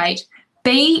concentrate.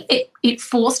 B, it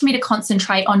forced me to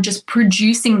concentrate on just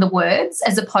producing the words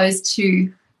as opposed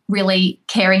to really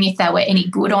caring if they were any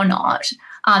good or not.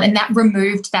 And that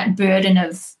removed that burden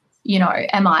of,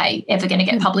 am I ever going to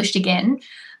get published again?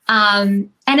 And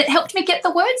it helped me get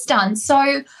the words done.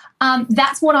 So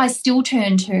that's what I still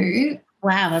turn to.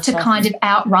 Wow, that's to awesome. kind of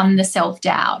outrun the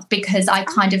self-doubt, because I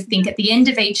kind of think at the end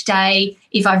of each day,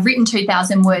 if I've written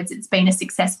 2,000 words, it's been a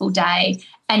successful day.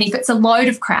 And if it's a load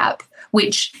of crap,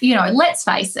 which, let's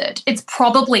face it, it's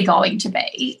probably going to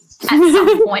be at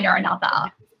some point or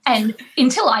another. And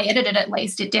until I edit it, at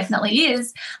least, it definitely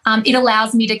is. It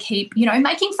allows me to keep,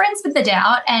 making friends with the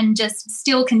doubt and just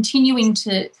still continuing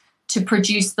to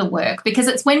produce the work, because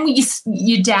it's when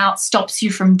your doubt stops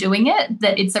you from doing it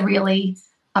that it's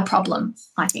a problem,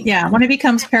 I think. Yeah, when it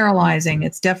becomes paralyzing,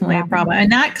 it's definitely a problem. And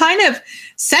that kind of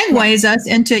segues us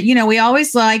into, we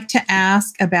always like to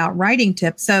ask about writing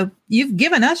tips. So you've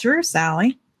given us yours,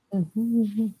 Sally.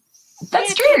 Mm-hmm.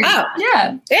 That's true. Oh,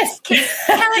 yeah. Yes.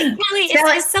 Sally,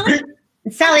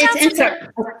 Sally, it's interesting.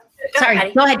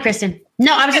 Sorry, go ahead, Kristen.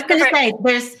 No, I was just going to say,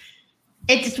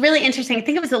 it's really interesting. I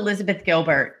think it was Elizabeth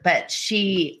Gilbert, but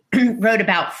she wrote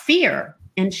about fear.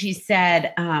 And she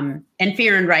said, and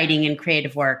fear in writing and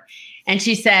creative work. And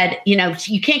she said, you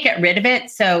can't get rid of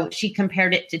it. So she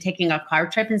compared it to taking a car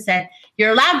trip and said,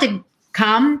 you're allowed to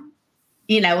come,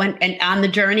 and on the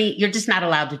journey, you're just not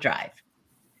allowed to drive.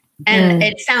 And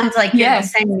it sounds like you're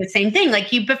saying the same thing.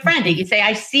 Like you befriend it. You say,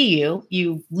 I see you.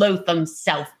 You loathsome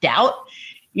self-doubt.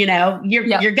 You're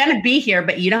going to be here,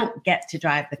 but you don't get to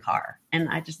drive the car. And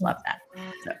I just love that.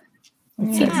 So.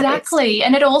 Exactly.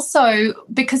 And it also,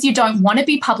 because you don't want to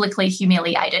be publicly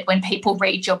humiliated when people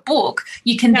read your book,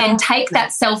 you can then take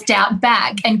that self-doubt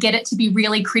back and get it to be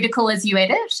really critical as you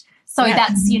edit. So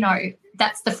that's,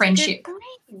 that's the friendship.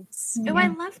 Oh, I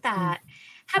love that.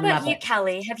 How about you,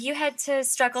 Kelly? Have you had to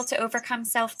struggle to overcome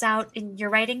self-doubt in your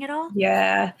writing at all?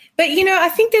 Yeah. But, I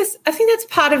think that's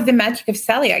part of the magic of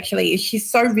Sally, actually, is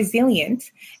she's so resilient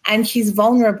and she's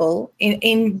vulnerable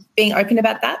in being open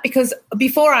about that, because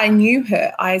before I knew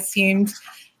her, I assumed,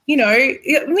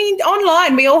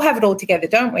 online, we all have it all together,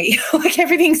 don't we? Like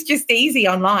everything's just easy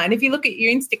online. If you look at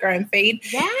your Instagram feed,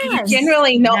 you're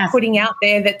generally not putting out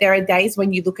there that there are days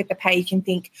when you look at the page and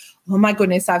think, oh my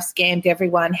goodness, I've scammed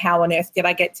everyone. How on earth did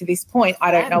I get to this point? I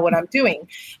don't know what I'm doing.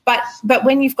 But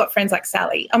when you've got friends like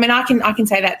Sally, I can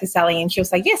say that to Sally and she'll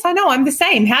say, yes, I know, I'm the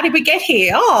same. How did we get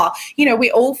here? Oh, we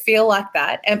all feel like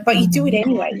that. But you do it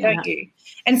anyway, don't you?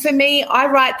 And for me, I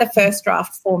write the first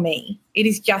draft for me. It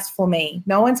is just for me.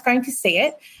 No one's going to see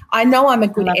it. I know I'm a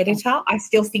good editor. I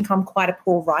still think I'm quite a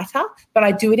poor writer, but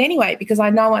I do it anyway because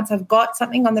I know once I've got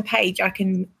something on the page, I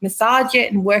can massage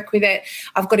it and work with it.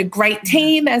 I've got a great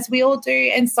team, as we all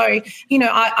do. And so,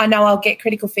 I know I'll get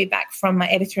critical feedback from my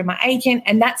editor and my agent,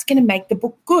 and that's going to make the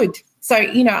book good. So,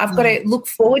 I've got to look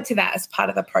forward to that as part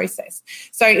of the process.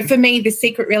 So for me, the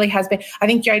secret really has been, I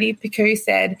think Jodi Picoult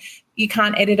said, you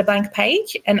can't edit a blank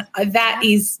page. And that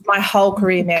is my whole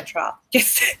career mantra.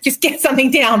 Just get something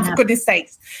down, for goodness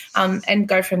sakes, and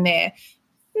go from there.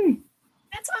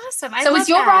 That's awesome. So is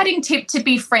your writing tip to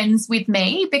be friends with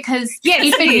me? Because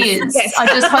if it is, I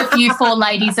just hope you 4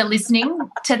 ladies are listening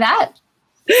to that.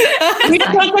 We've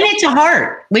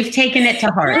taken it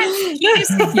to heart. You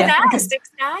said that.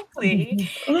 Exactly.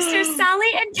 So Sally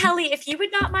and Kelly, if you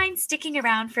would not mind sticking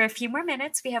around for a few more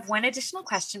minutes, we have one additional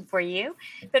question for you.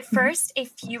 But first, a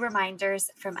few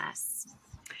reminders from us.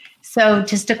 So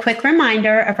just a quick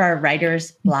reminder of our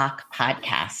Writer's Block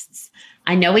podcasts.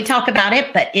 I know we talk about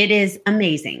it, but it is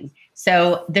amazing.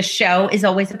 So the show is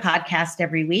always a podcast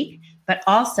every week, but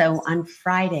also on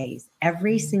Fridays,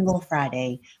 every single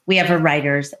Friday, we have a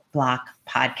Writer's Block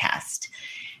podcast.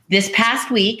 This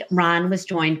past week, Ron was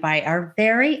joined by our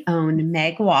very own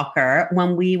Meg Walker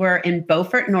when we were in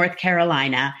Beaufort, North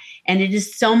Carolina. And it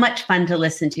is so much fun to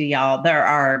listen to, y'all. There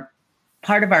are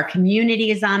part of our community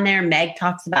is on there. Meg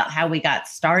talks about how we got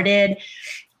started.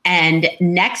 And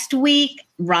next week,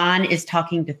 Ron is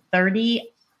talking to 30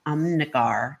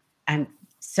 Amnagar. I'm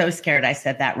so scared I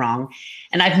said that wrong.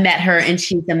 And I've met her and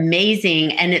she's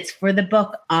amazing. And it's for the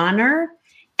book Honor.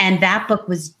 And that book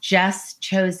was just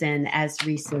chosen as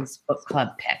Reese's book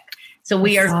club pick. So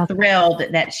we are thrilled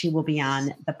that she will be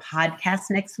on the podcast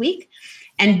next week.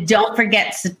 And don't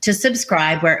forget to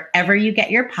subscribe wherever you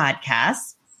get your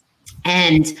podcasts.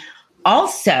 And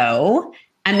also,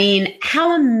 I mean,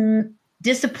 how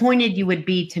disappointed you would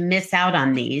be to miss out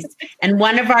on these. And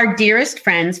one of our dearest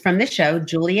friends from the show,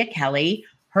 Julia Kelly,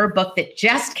 her book that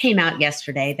just came out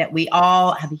yesterday that we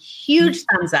all have a huge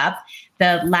thumbs up,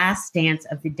 The Last Dance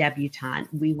of the Debutante.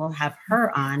 We will have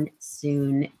her on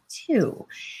soon too.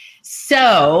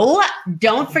 So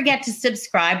don't forget to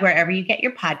subscribe wherever you get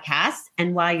your podcasts.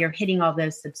 And while you're hitting all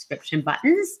those subscription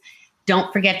buttons,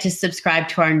 don't forget to subscribe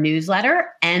to our newsletter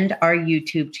and our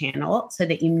YouTube channel so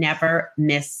that you never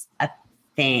miss a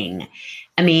thing.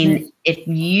 I mean, if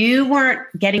you weren't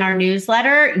getting our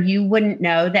newsletter, you wouldn't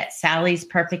know that Sally's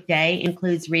Perfect Day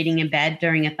includes reading in bed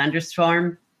during a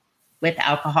thunderstorm with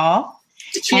alcohol.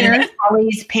 And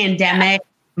Sally's pandemic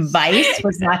vice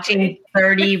was watching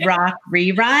 30 Rock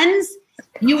reruns.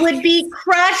 You would be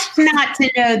crushed not to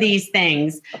know these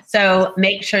things. So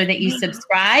make sure that you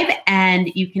subscribe, and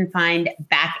you can find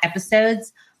back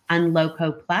episodes on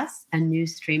Loco Plus, a new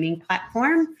streaming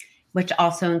platform, which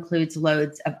also includes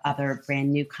loads of other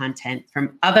brand new content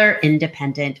from other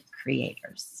independent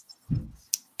creators.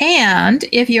 And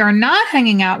if you're not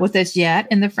hanging out with us yet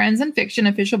in the Friends and Fiction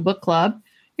Official Book Club,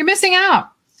 you're missing out.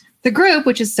 The group,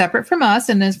 which is separate from us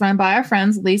and is run by our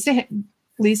friends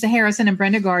Lisa Harrison and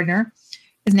Brenda Gardner,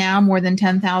 is now more than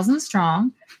 10,000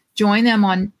 strong. Join them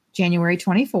on January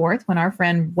 24th when our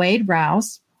friend Wade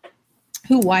Rouse,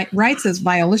 who writes as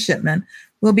Viola Shipman,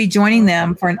 will be joining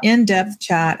them for an in-depth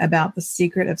chat about the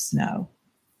secret of snow.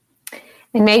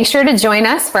 And make sure to join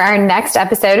us for our next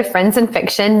episode of Friends and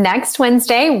Fiction next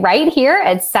Wednesday, right here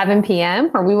at 7 p.m.,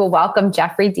 where we will welcome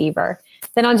Jeffrey Deaver.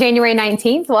 Then on January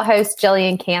 19th, we'll host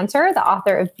Jillian Cantor, the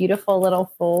author of Beautiful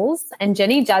Little Fools, and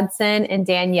Jenny Judson and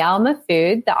Danielle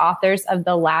Mahfood, the authors of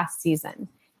The Last Season.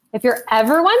 If you're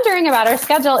ever wondering about our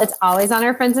schedule, it's always on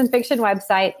our Friends and Fiction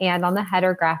website and on the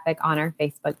header graphic on our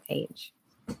Facebook page.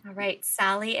 All right,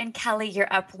 Sally and Kelly,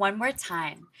 you're up one more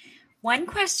time. One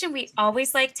question we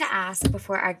always like to ask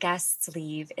before our guests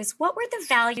leave is, what were the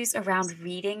values around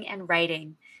reading and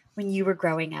writing when you were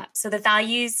growing up? So the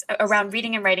values around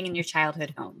reading and writing in your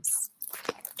childhood homes.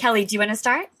 Kelly, do you want to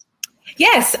start?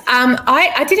 Yes.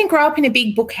 I didn't grow up in a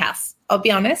big book house, I'll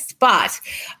be honest, but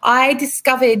I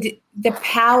discovered the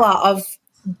power of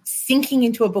sinking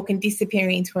into a book and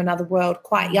disappearing into another world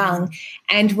quite young,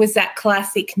 and was that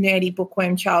classic nerdy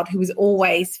bookworm child who was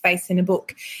always facing a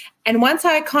book. And once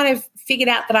I kind of figured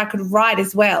out that I could write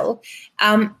as well,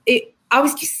 I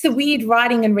was just a weird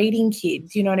writing and reading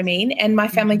kid, you know what I mean? And my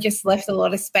family just left a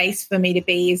lot of space for me to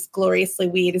be as gloriously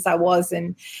weird as I was.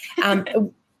 And and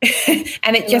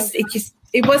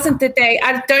it wasn't that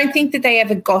I don't think that they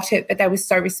ever got it, but they were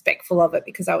so respectful of it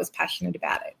because I was passionate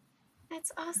about it.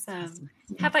 That's awesome.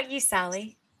 How about you,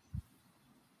 Sally?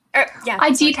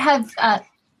 I did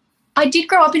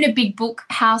grow up in a big book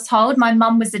household. My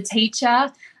mum was a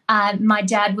teacher. My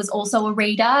dad was also a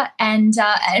reader. And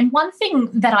one thing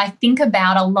that I think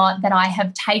about a lot that I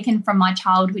have taken from my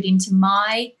childhood into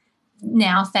my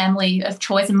now family of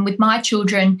choice and with my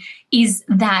children is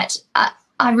that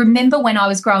I remember when I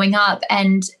was growing up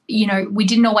and, you know, we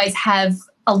didn't always have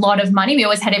a lot of money. We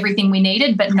always had everything we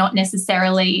needed, but not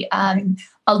necessarily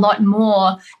a lot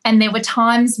more. And there were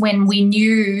times when we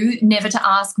knew never to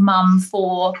ask mum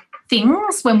for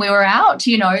things when we were out,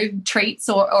 you know, treats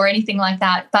or anything like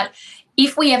that. But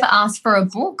if we ever asked for a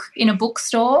book in a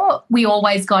bookstore, we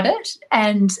always got it.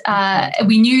 And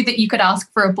we knew that you could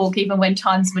ask for a book even when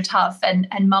times were tough, and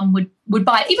mum would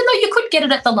buy it, even though you could get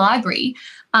it at the library.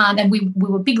 And we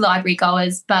were big library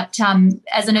goers. But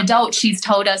as an adult, she's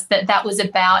told us that was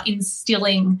about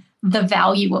instilling the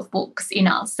value of books in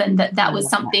us, and that was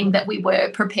something that we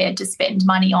were prepared to spend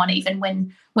money on even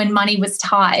when money was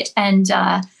tight. And,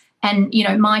 you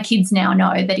know, my kids now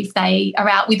know that if they are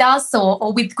out with us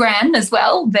or with Gran as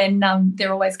well, then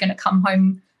they're always going to come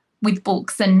home with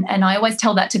books. And I always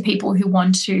tell that to people who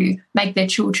want to make their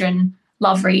children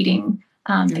love reading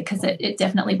because it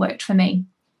definitely worked for me.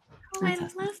 Oh, I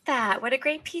love that. What a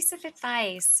great piece of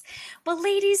advice. Well,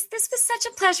 ladies, this was such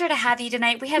a pleasure to have you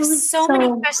tonight. We have so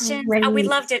many questions. We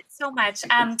loved it so much.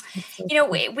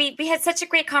 We had such a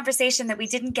great conversation that we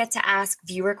didn't get to ask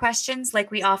viewer questions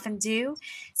like we often do.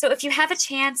 So if you have a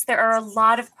chance, there are a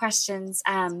lot of questions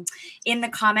in the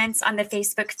comments on the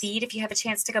Facebook feed. If you have a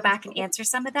chance to go back and answer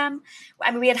some of them.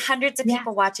 I mean, we had hundreds of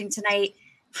people watching tonight.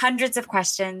 Hundreds of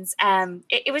questions.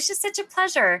 It was just such a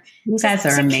pleasure. You guys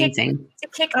are amazing. To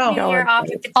kick the year off.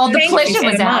 The pleasure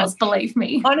was ours, believe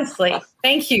me. Honestly,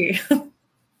 thank you. Awesome.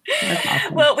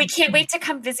 Well, we can't wait to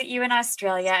come visit you in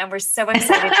Australia, and we're so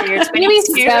excited for your 2022.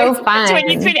 It's so fun.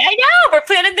 2020. I know. We're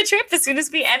planning the trip as soon as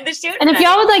we end the show. And if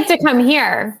y'all would like to come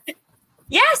here.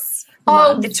 Yes.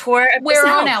 Oh, the tour. We're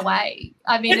on our way.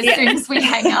 I mean, as soon as we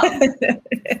hang up.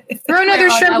 Throw another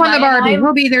shrimp on the Barbie.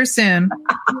 We'll be there soon.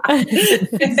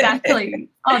 Exactly.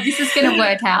 Oh, this is going to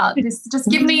work out. Just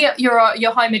give me your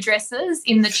home addresses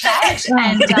in the chat,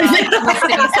 and we'll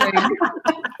see you soon.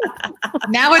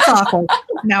 Now it's awkward.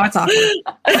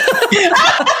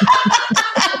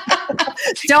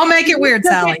 Don't make it weird,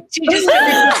 Sally. She just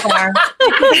went too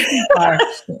far.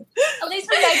 At least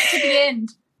we made it to the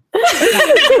end. Well,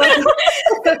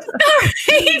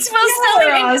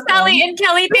 Sally and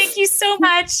Kelly, thank you so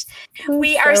much.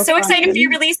 We are so excited for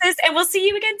your releases, and we'll see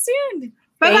you again soon.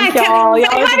 Bye-bye. Say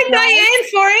hi to Diane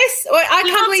for us. I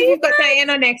can't believe you've got Diane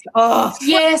on next. Oh,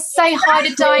 yes. Say hi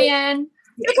to Diane.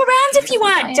 Stick around if you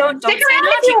want. Don't stick around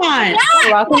if you want.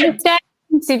 You're welcome to stay.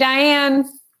 See Diane.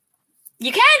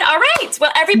 You can. All right.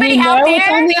 Well, everybody out there. It's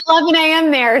only 11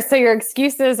 a.m. there, so your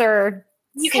excuses are.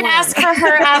 You can ask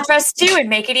her address too and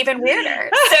make it even weirder.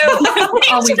 So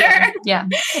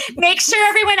make sure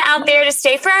everyone out there to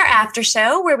stay for our after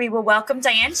show where we will welcome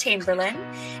Diane Chamberlain.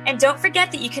 And don't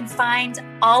forget that you can find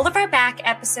all of our back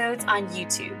episodes on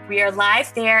YouTube. We are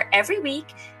live there every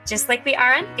week, just like we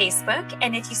are on Facebook.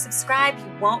 And if you subscribe, you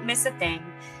won't miss a thing.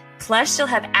 Plus, you'll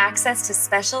have access to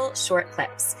special short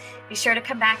clips. Be sure to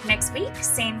come back next week,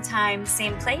 same time,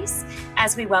 same place,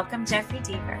 as we welcome Jeffrey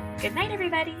Deaver. Good night,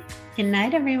 everybody. Good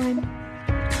night, everyone.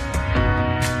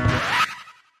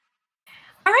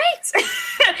 All right.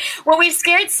 Well, we've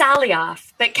scared Sally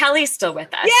off, but Kelly's still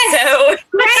with us. Yes. So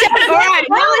great. All right.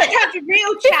 Now let's have a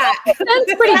real chat.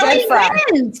 That's pretty good for us.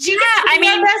 I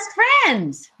mean, best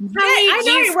friends. I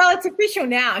know. Well, it's official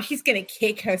now. She's going to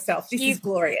kick herself. This is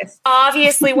glorious.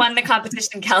 Obviously won the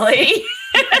competition, Kelly.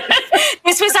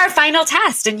 This was our final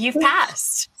test, and you've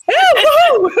passed. I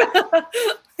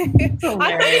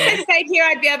thought if I stayed here,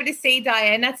 I'd be able to see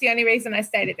Diane. That's the only reason I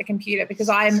stayed at the computer, because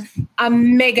I'm a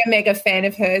mega fan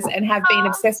of hers and have been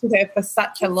obsessed with her for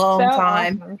such a long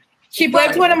time. Awesome. She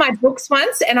blurbed one of my books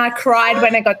once, and I cried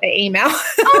when I got the email.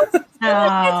 That's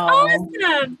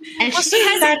awesome. And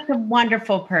she's such a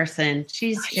wonderful person.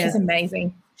 She's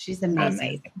amazing. She's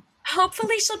amazing.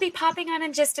 Hopefully she'll be popping on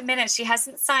in just a minute. She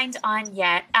hasn't signed on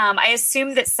yet. I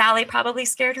assume that Sally probably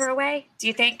scared her away. Do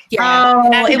you think? Yeah. Oh,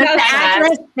 it was the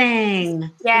address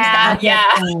thing. Yeah.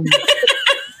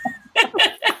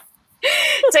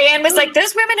 Diane was like,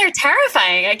 those women are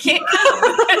terrifying. I can't come.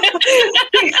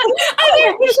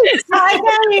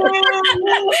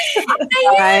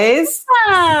 Guys.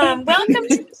 Welcome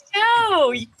to the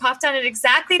show. You popped on at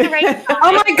exactly the right time.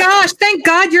 Oh my gosh, thank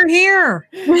God you're here.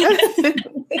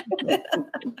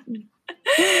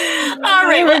 All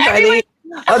right, everybody.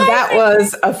 That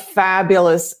was a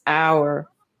fabulous hour.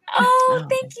 Oh,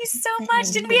 thank you so much.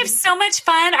 Didn't we have so much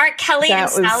fun? Aren't Kelly and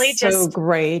Sally so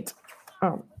great?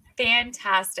 Oh.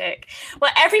 Fantastic.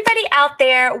 Well, everybody out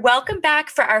there, welcome back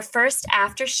for our first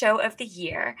after show of the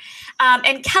year.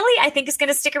 And Kelly, I think, is going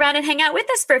to stick around and hang out with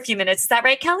us for a few minutes. Is that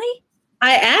right, Kelly?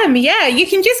 I am, yeah. You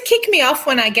can just kick me off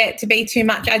when I get to be too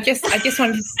much. I just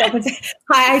wanted to stop and say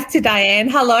hi to Diane.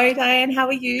 Hello, Diane. How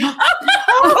are you?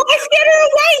 I scared her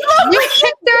away. You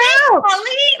kicked her out.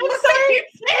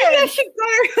 Maybe I should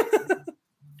go.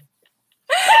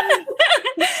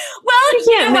 Well,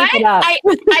 you know what? I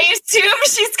assume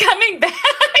she's coming back.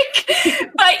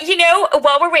 But,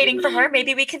 while we're waiting for her,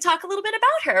 maybe we can talk a little bit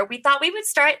about her. We thought we would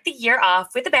start the year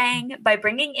off with a bang by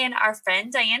bringing in our friend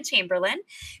Diane Chamberlain,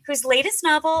 whose latest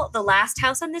novel, The Last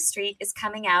House on the Street, is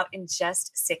coming out in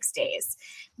just 6 days.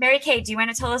 Mary Kay, do you want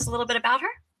to tell us a little bit about her?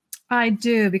 I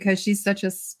do, because she's such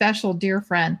a special dear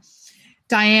friend.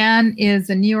 Diane is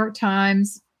a New York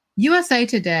Times, USA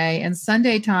Today, and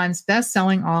Sunday Times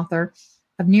best-selling author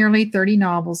of nearly 30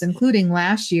 novels, including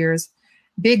last year's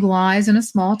Big Lies in a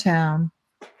Small Town,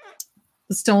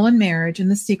 The Stolen Marriage, and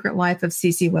The Secret Life of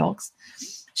Cece Wilkes.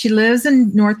 She lives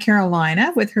in North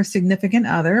Carolina with her significant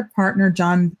other, partner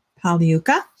John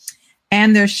Pagliuca,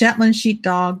 and their Shetland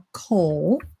sheepdog,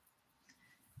 Cole.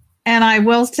 And I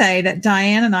will say that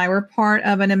Diane and I were part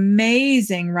of an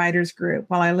amazing writers group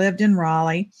while I lived in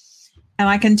Raleigh. And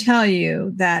I can tell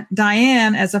you that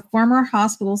Diane, as a former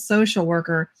hospital social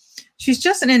worker, she's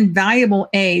just an invaluable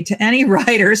aid to any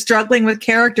writer struggling with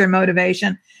character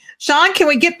motivation. Sean, can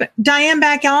we get Diane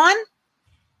back on?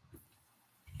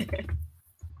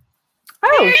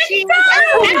 Oh, she came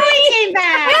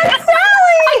back.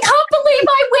 I can't believe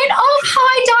I went off.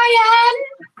 Hi, Diane.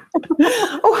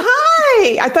 Oh,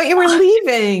 hi. I thought you were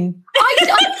leaving.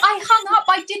 I hung up.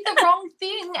 I did the wrong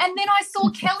thing. And then I saw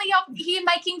Kelly up here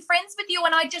making friends with you,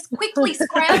 and I just quickly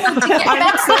scrambled to get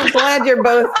back. I'm so glad you're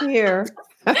both here.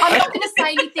 I'm not going to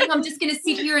say anything. I'm just going to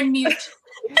sit here and mute.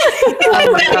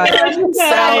 Oh, my God.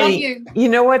 Sally, you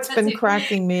know what's been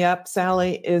cracking me up,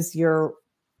 Sally, is your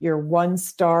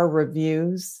 1-star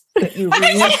reviews that you read.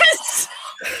 Yes.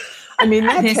 I mean,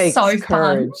 that takes so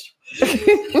courage.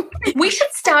 We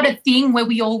should start a thing where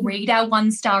we all read our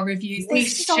 1-star reviews. We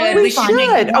should. Oh,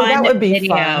 that would be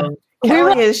fun.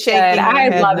 Kelly is shaking.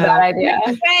 I love that idea.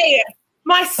 Hey,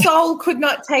 my soul could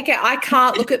not take it. I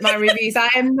can't look at my reviews. I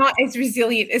am not as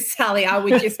resilient as Sally. I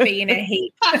would just be in a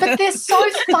heap. But they're so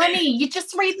funny. You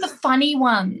just read the funny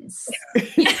ones.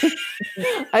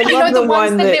 I love the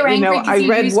one that, they're angry I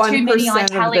read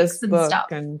 1% of this and book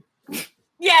stuff. and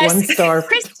Yes. 1-star.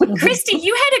 Christy,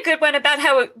 you had a good one about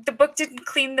how the book didn't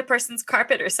clean the person's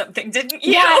carpet or something, didn't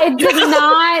you? Yeah, it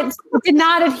did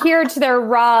not adhere to their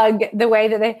rug the way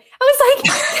that I was like,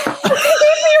 they gave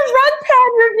me a rug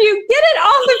pad review. Get it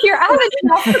off of your, I have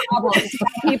enough problems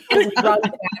with people's rug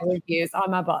pad reviews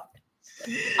on my book.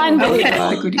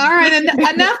 Unbelievable. Okay. All right,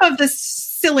 enough of the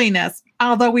silliness,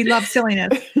 although we love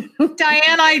silliness.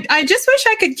 Diane, I just wish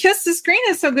I could kiss the screen.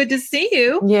 It's so good to see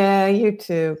you. Yeah, you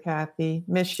too, Kathy.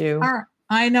 Miss you.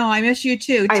 I know, I miss you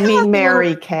too. I mean,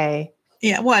 Mary Kay.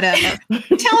 Yeah, whatever.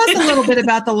 Tell us a little bit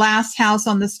about The Last House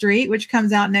on the Street, which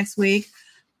comes out next week.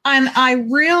 And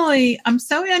I'm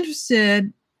so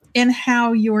interested in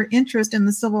how your interest in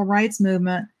the civil rights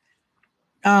movement,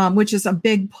 which is a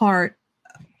big part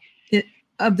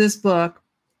of this book,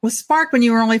 was sparked when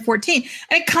you were only 14.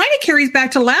 And it kind of carries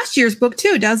back to last year's book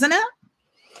too, doesn't it?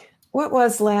 What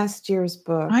was last year's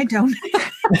book? I don't know.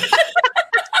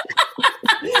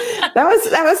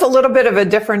 That was a little bit of a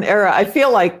different era. I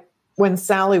feel like when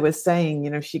Sally was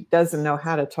saying, she doesn't know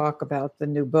how to talk about the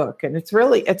new book. And it's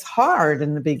hard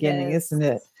in the beginning, isn't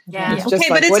it? Yeah. It's okay,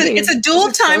 but it's a dual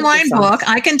timeline book.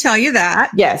 I can tell you that.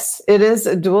 Yes, it is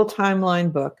a dual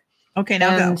timeline book. Okay,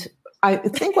 now go. I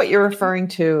think what you're referring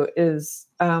to is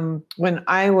when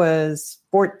I was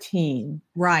 14.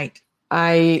 Right.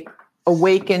 I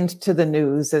awakened to the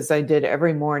news as I did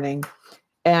every morning.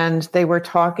 And they were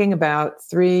talking about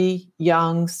 3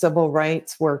 young civil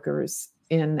rights workers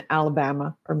in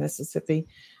Alabama or Mississippi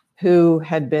who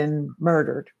had been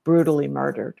brutally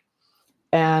murdered.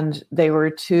 And they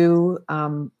were 2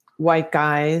 white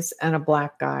guys and a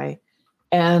black guy.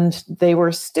 And they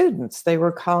were students. They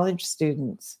were college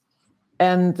students.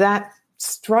 And that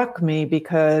struck me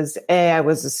because A, I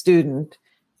was a student,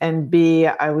 and B,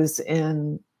 I was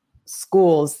in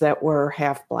schools that were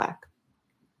half black.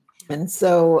 And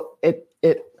so it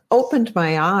opened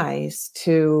my eyes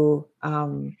to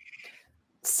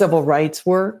civil rights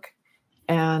work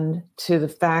and to the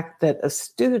fact that a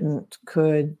student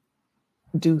could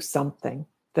do something,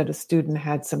 that a student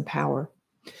had some power.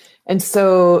 And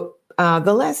so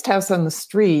The Last House on the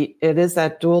Street, it is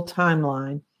that dual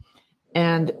timeline.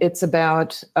 And it's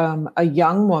about a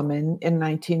young woman in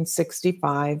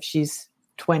 1965. She's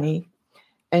 20,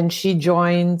 and she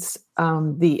joins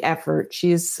the effort.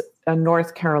 She's a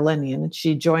North Carolinian, and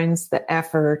she joins the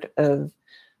effort of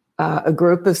a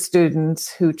group of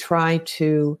students who try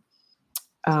to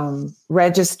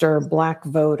register Black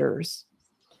voters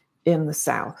in the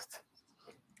South.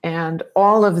 And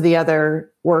all of the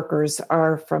other workers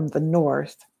are from the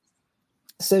North.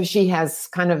 So she has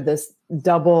kind of this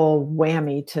double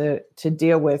whammy to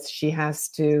deal with. She has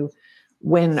to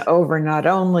win over not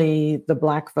only the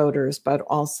Black voters, but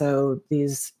also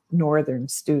these Northern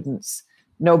students.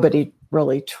 Nobody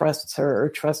really trusts her or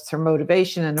trusts her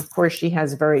motivation. And of course, she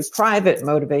has very private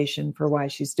motivation for why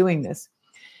she's doing this.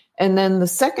 And then the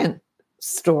second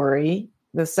story,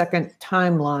 the second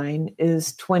timeline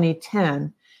is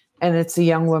 2010. And it's a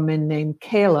young woman named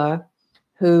Kayla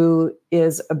who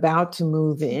is about to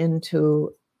move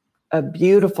into a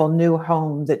beautiful new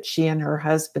home that she and her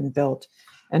husband built.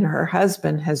 And her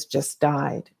husband has just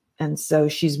died. And so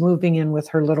she's moving in with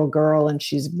her little girl, and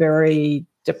she's very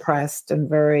depressed and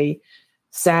very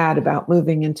sad about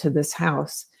moving into this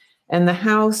house. And the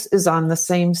house is on the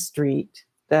same street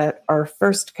that our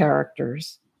first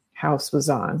character's house was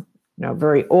on.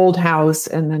 Very old house,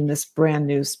 and then this brand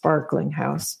new sparkling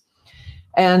house.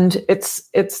 And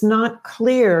it's not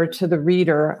clear to the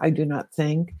reader, I do not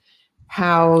think,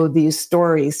 how these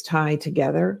stories tie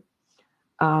together.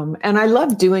 And I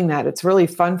love doing that. It's really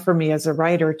fun for me as a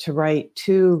writer to write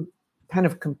two kind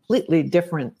of completely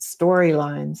different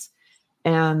storylines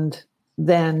and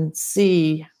then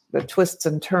see the twists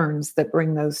and turns that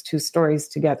bring those two stories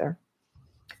together.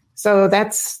 So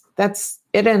that's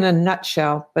it in a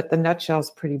nutshell, but the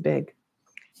nutshell's pretty big.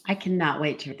 I cannot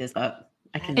wait to read this book.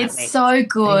 It's so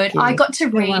good. I got to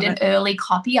read an early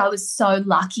copy. I was so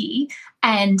lucky.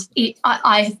 And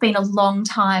I have been a long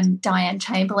time Diane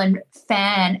Chamberlain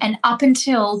fan. And up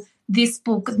until this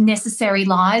book, Necessary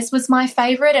Lies, was my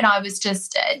favorite. And I was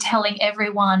just telling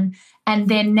everyone. And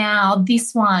then now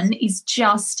this one is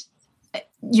just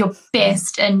your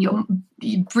best and you're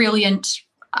brilliant.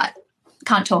 I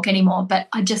can't talk anymore, but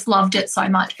I just loved it so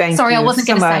much. Sorry, I wasn't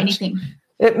going to say anything.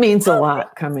 It means a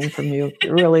lot coming from you.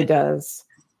 It really does.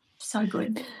 So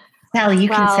good. Sally, you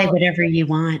can say whatever you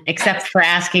want, except for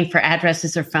asking for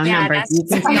addresses or phone numbers.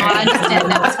 I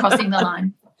understand that was crossing the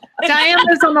line. Diane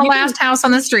lives on the last house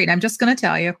on the street. I'm just going to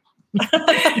tell you.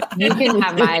 You can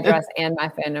have my address and my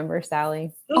phone number,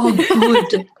 Sally. Oh,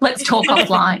 good. Let's talk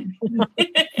offline.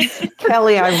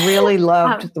 Kelly, I really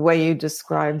loved the way you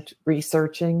described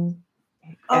researching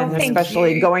and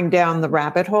especially going down the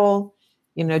rabbit hole,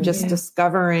 just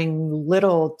discovering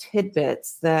little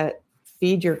tidbits that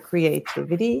feed your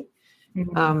creativity.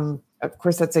 Mm-hmm. Of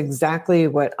course, that's exactly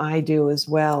what I do as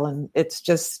well. And it's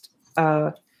just,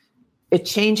 it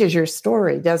changes your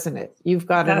story, doesn't it? You've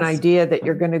got an idea that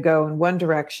you're going to go in one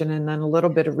direction, and then a little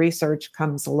bit of research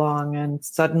comes along and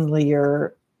suddenly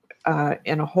you're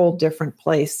in a whole different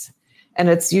place. And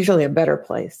it's usually a better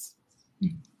place.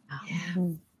 Yeah.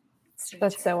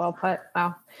 That's so well put.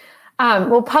 Wow.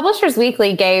 Well, Publishers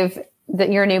Weekly gave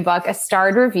your new book a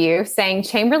starred review, saying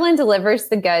Chamberlain delivers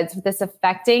the goods with this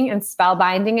affecting and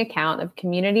spellbinding account of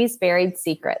communities' buried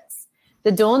secrets.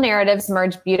 The dual narratives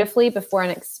merge beautifully before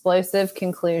an explosive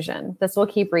conclusion. This will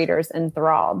keep readers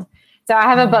enthralled. So I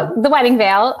have a book, The Wedding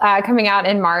Veil, coming out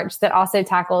in March that also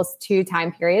tackles two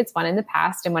time periods, one in the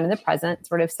past and one in the present,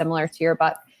 sort of similar to your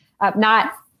book.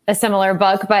 Not a similar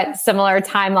book, but similar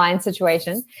timeline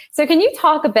situation. So can you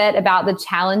talk a bit about the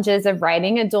challenges of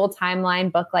writing a dual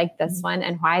timeline book like this one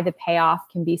and why the payoff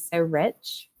can be so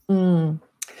rich? One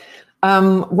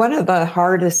of the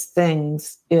hardest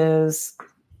things is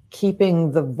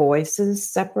keeping the voices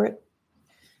separate.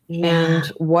 Yeah. And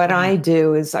what I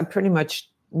do is I pretty much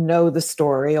know the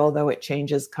story, although it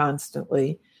changes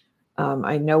constantly.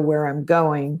 I know where I'm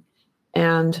going.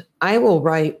 And I will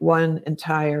write one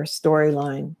entire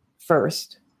storyline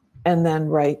first and then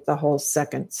write the whole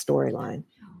second storyline.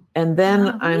 And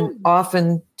then I'm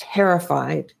often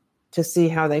terrified to see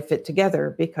how they fit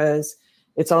together because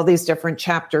it's all these different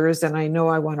chapters and I know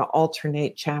I want to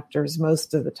alternate chapters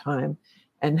most of the time.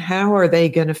 And how are they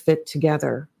going to fit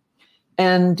together?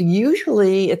 And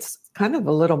usually it's kind of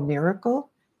a little miracle.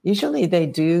 Usually they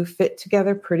do fit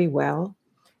together pretty well.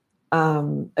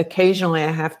 Occasionally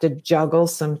I have to juggle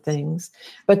some things,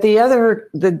 but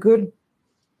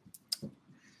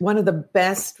one of the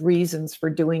best reasons for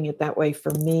doing it that way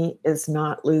for me is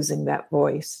not losing that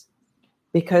voice,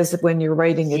 because when you're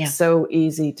writing, it's so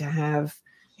easy to have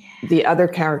the other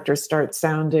character start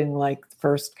sounding like the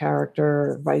first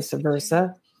character or vice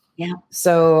versa. Yeah.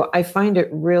 So I find it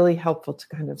really helpful to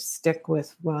kind of stick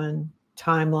with one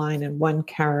timeline and one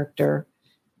character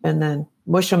and then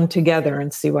mush them together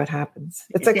and see what happens.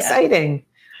 It's exciting.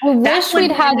 I wish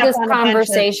we'd had this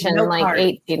conversation like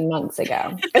 18 months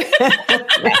ago.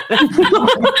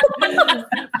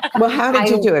 Well, how did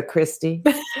you do it, Christy?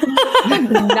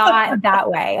 Not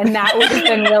that way. And that would have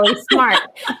been really smart.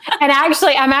 And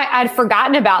actually, I'd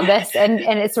forgotten about this and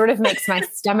it sort of makes my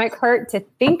stomach hurt to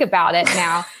think about it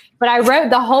now. But I wrote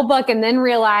the whole book and then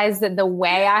realized that the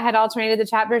way I had alternated the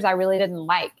chapters, I really didn't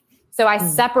like. So I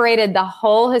separated the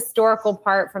whole historical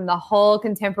part from the whole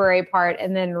contemporary part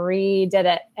and then redid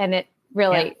it. And it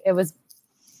really, it was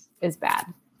bad.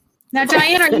 Now,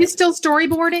 Diane, are you still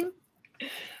storyboarding?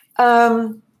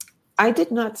 I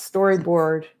did not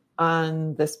storyboard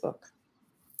on this book.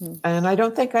 And I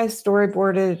don't think I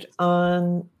storyboarded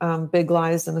on Big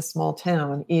Lies in a Small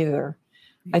Town either.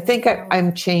 I think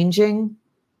I'm changing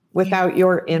without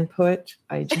your input.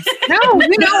 I just no,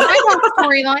 I have a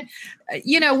storyline.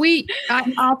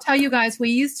 I'll tell you guys, we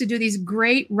used to do these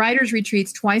great writers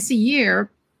retreats twice a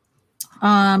year.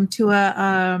 To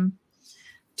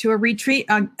a retreat,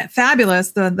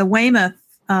 fabulous, the Weymouth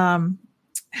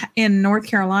in North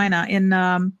Carolina in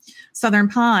Southern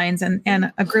Pines,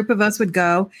 and a group of us would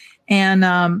go, and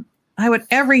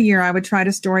every year I would try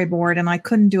to storyboard, and I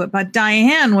couldn't do it. But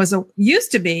Diane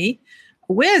used to be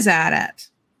a whiz at it.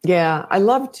 Yeah, I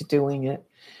loved doing it,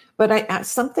 but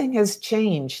something has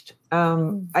changed.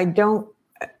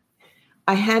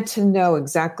 I had to know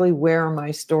exactly where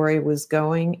my story was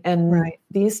going. And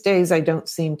these days, I don't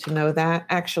seem to know that.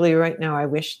 Actually, right now, I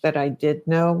wish that I did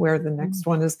know where the next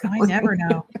one is going. I never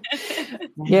know.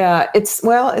 Yeah, it's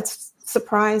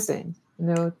surprising,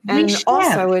 and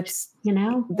also it's,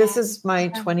 this is my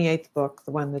 28th book,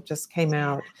 the one that just came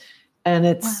out. And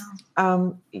it's,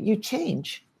 you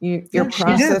change. Your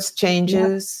process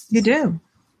changes. You do.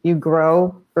 You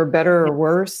grow for better or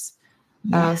worse.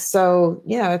 It's a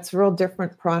real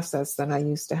different process than I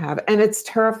used to have. And it's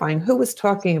terrifying. Who was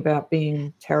talking about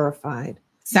being terrified?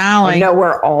 Sally. I know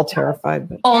we're all terrified.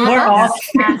 But we're all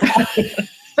terrified.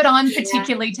 But I'm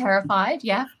particularly terrified,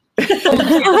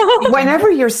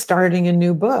 Whenever you're starting a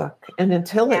new book and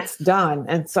until it's done,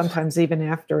 and sometimes even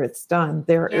after it's done,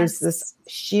 there is this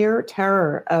sheer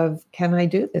terror of, can I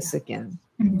do this again?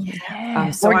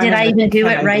 Or did I even do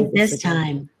it right this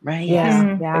time? Right.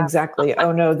 Yeah, exactly.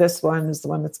 Oh no, this one is the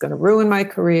one that's going to ruin my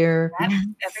career.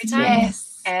 Every time.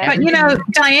 Yes. But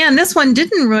Diane, this one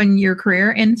didn't ruin your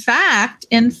career. In fact,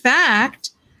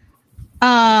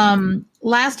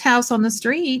 Last House on the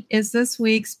Street is this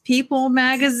week's People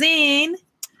magazine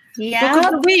book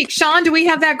of the week. Sean, do we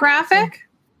have that graphic?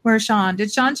 Where's Sean?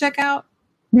 Did Sean check out?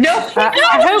 No,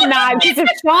 I hope not. Because if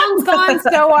Sean's gone,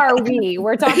 so are we.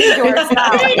 We're talking to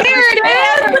ourselves. Here it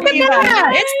is. Look at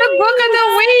that. It's the book of the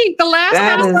week. The Last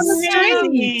House on the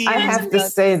Street. I have to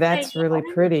say, that's really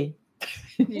pretty.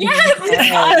 Yes.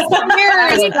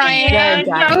 Here is Diane.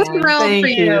 So thrilled for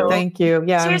you. Thank you.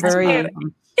 Yeah, I'm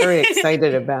very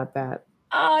excited about that.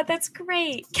 Oh, that's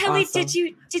great. Kelly, Awesome.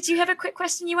 did you have a quick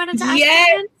question you wanted to ask?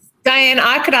 Yes. Diane,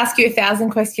 I could ask you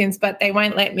 1,000 questions, but they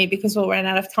won't let me because we'll run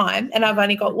out of time, and I've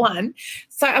only got one.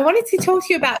 So I wanted to talk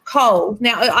to you about Cole.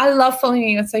 Now, I love following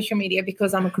you on social media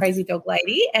because I'm a crazy dog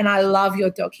lady, and I love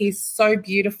your dog. He's so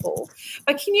beautiful.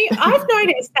 But I've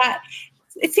noticed that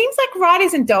it seems like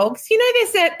riders and dogs,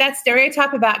 there's that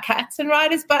stereotype about cats and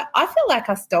riders, but I feel like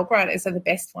us dog riders are the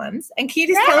best ones. And can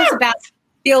you just tell us about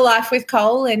your life with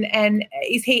Cole, and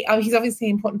is he's obviously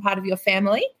an important part of your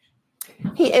family?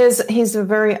 He is. He's a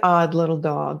very odd little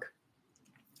dog.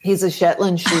 He's a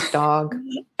Shetland sheepdog,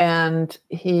 and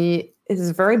he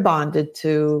is very bonded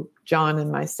to John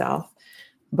and myself,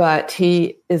 but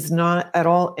he is not at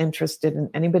all interested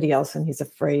in anybody else, and he's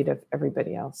afraid of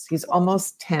everybody else. He's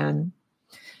almost 10.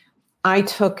 I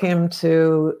took him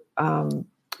to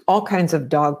all kinds of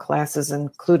dog classes,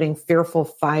 including Fearful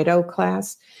Fido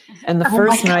class. And the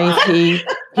first night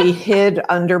he hid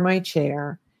under my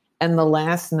chair. And the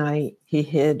last night he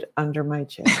hid under my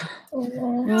chair.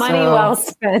 Money well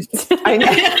spent. I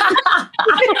know.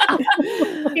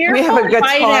 We have a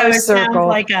guitar circle. Sounds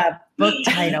like a book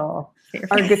title.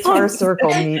 Our guitar circle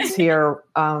meets here,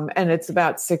 and it's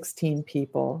about 16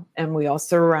 people. And we all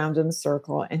sit around in a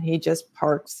circle, and he just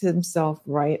parks himself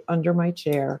right under my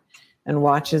chair and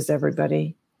watches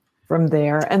everybody from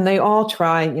there. And they all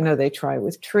try, they try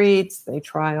with treats, they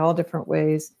try all different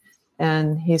ways,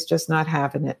 and he's just not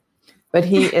having it. But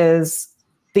he is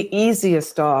the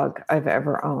easiest dog I've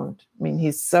ever owned. I mean,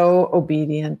 he's so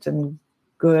obedient and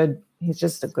good. He's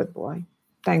just a good boy.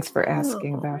 Thanks for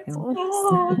asking about him.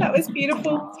 Oh, that was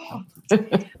beautiful.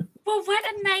 Well, what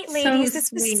a night, ladies.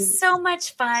 This was so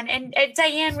much fun. And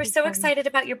Diane, we're so excited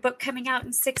about your book coming out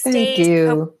in 6 days. Thank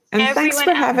you. And thanks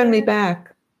for having me back.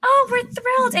 Oh, we're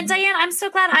thrilled. And Diane, I'm so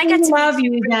glad I got to love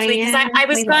you, Diane. I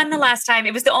was gone the last time.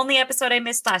 It was the only episode I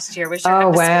missed last year. Was your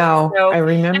episode. Wow. So I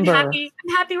remember. I'm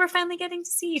happy we're finally getting to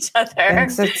see each other.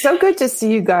 Thanks. It's so good to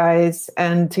see you guys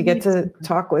and to get to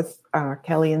talk with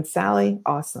Kelly and Sally.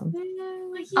 Awesome.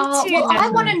 Well, I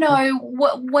want to know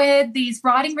where these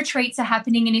writing retreats are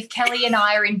happening and if Kelly and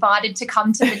I are invited to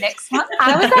come to the next one.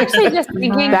 I was actually just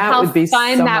thinking how fun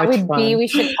so that would fun. be. We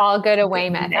should all go to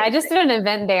Weymouth. I just did an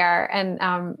event there, and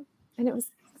it was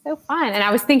so fun. And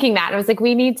I was thinking that. I was like,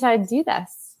 we need to do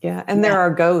this. Yeah, and there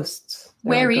are ghosts.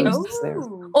 Where is? There.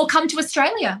 Or come to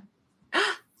Australia.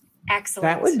 Excellent.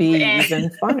 That would be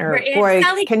even funner. Boy,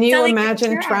 can you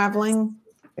imagine traveling?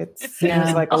 It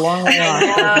seems like a long way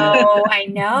off. I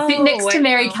know. Sit next to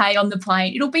Mary Kay on the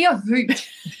plane. It'll be a hoot.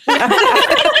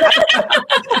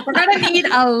 We're going to need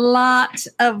a lot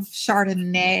of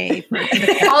Chardonnay.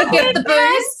 I'll get the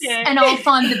booze and I'll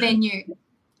find the venue.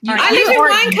 I live in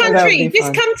wine country.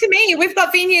 Just come to me. We've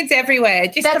got vineyards everywhere.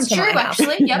 Just That's come to true, my house.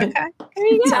 actually. Yep.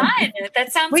 Okay. Done.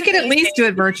 That sounds. We could at least do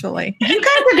it virtually. You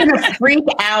guys are going to freak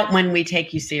out when we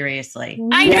take you seriously.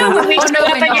 I know. When we Oh, show no,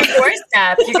 up we're on your not.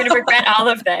 doorstep, you're going to regret all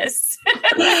of this.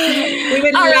 We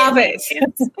would All right. love it.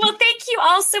 Well, thank you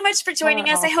all so much for joining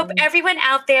us. I hope everyone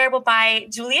out there will buy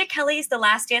Julia Kelly's The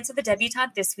Last Dance of the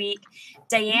Debutante this week,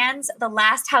 Diane's The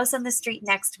Last House on the Street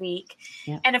next week,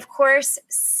 and of course,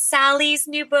 Sally's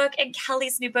new book and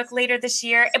Kelly's new book later this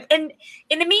year. And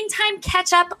in the meantime,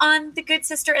 catch up on The Good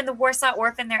Sister and The Warsaw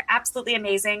Orphan. They're absolutely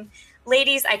amazing.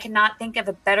 Ladies, I cannot think of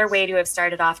a better way to have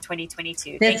started off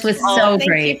 2022. This was so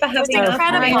great. Thank you for having us.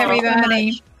 Incredible. Bye,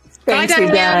 everybody. Thank you,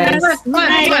 guys.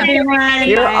 Bye, everyone.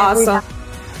 You're awesome.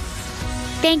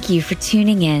 Thank you for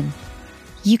tuning in.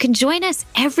 You can join us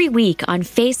every week on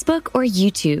Facebook or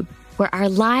YouTube, where our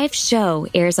live show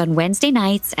airs on Wednesday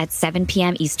nights at 7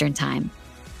 p.m. Eastern Time.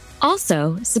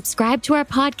 Also, subscribe to our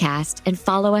podcast and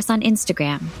follow us on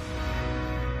Instagram.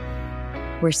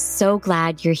 We're so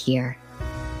glad you're here.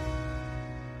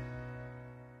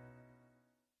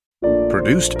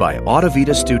 Produced by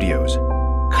Audavita Studios.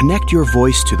 Connect your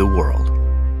voice to the world.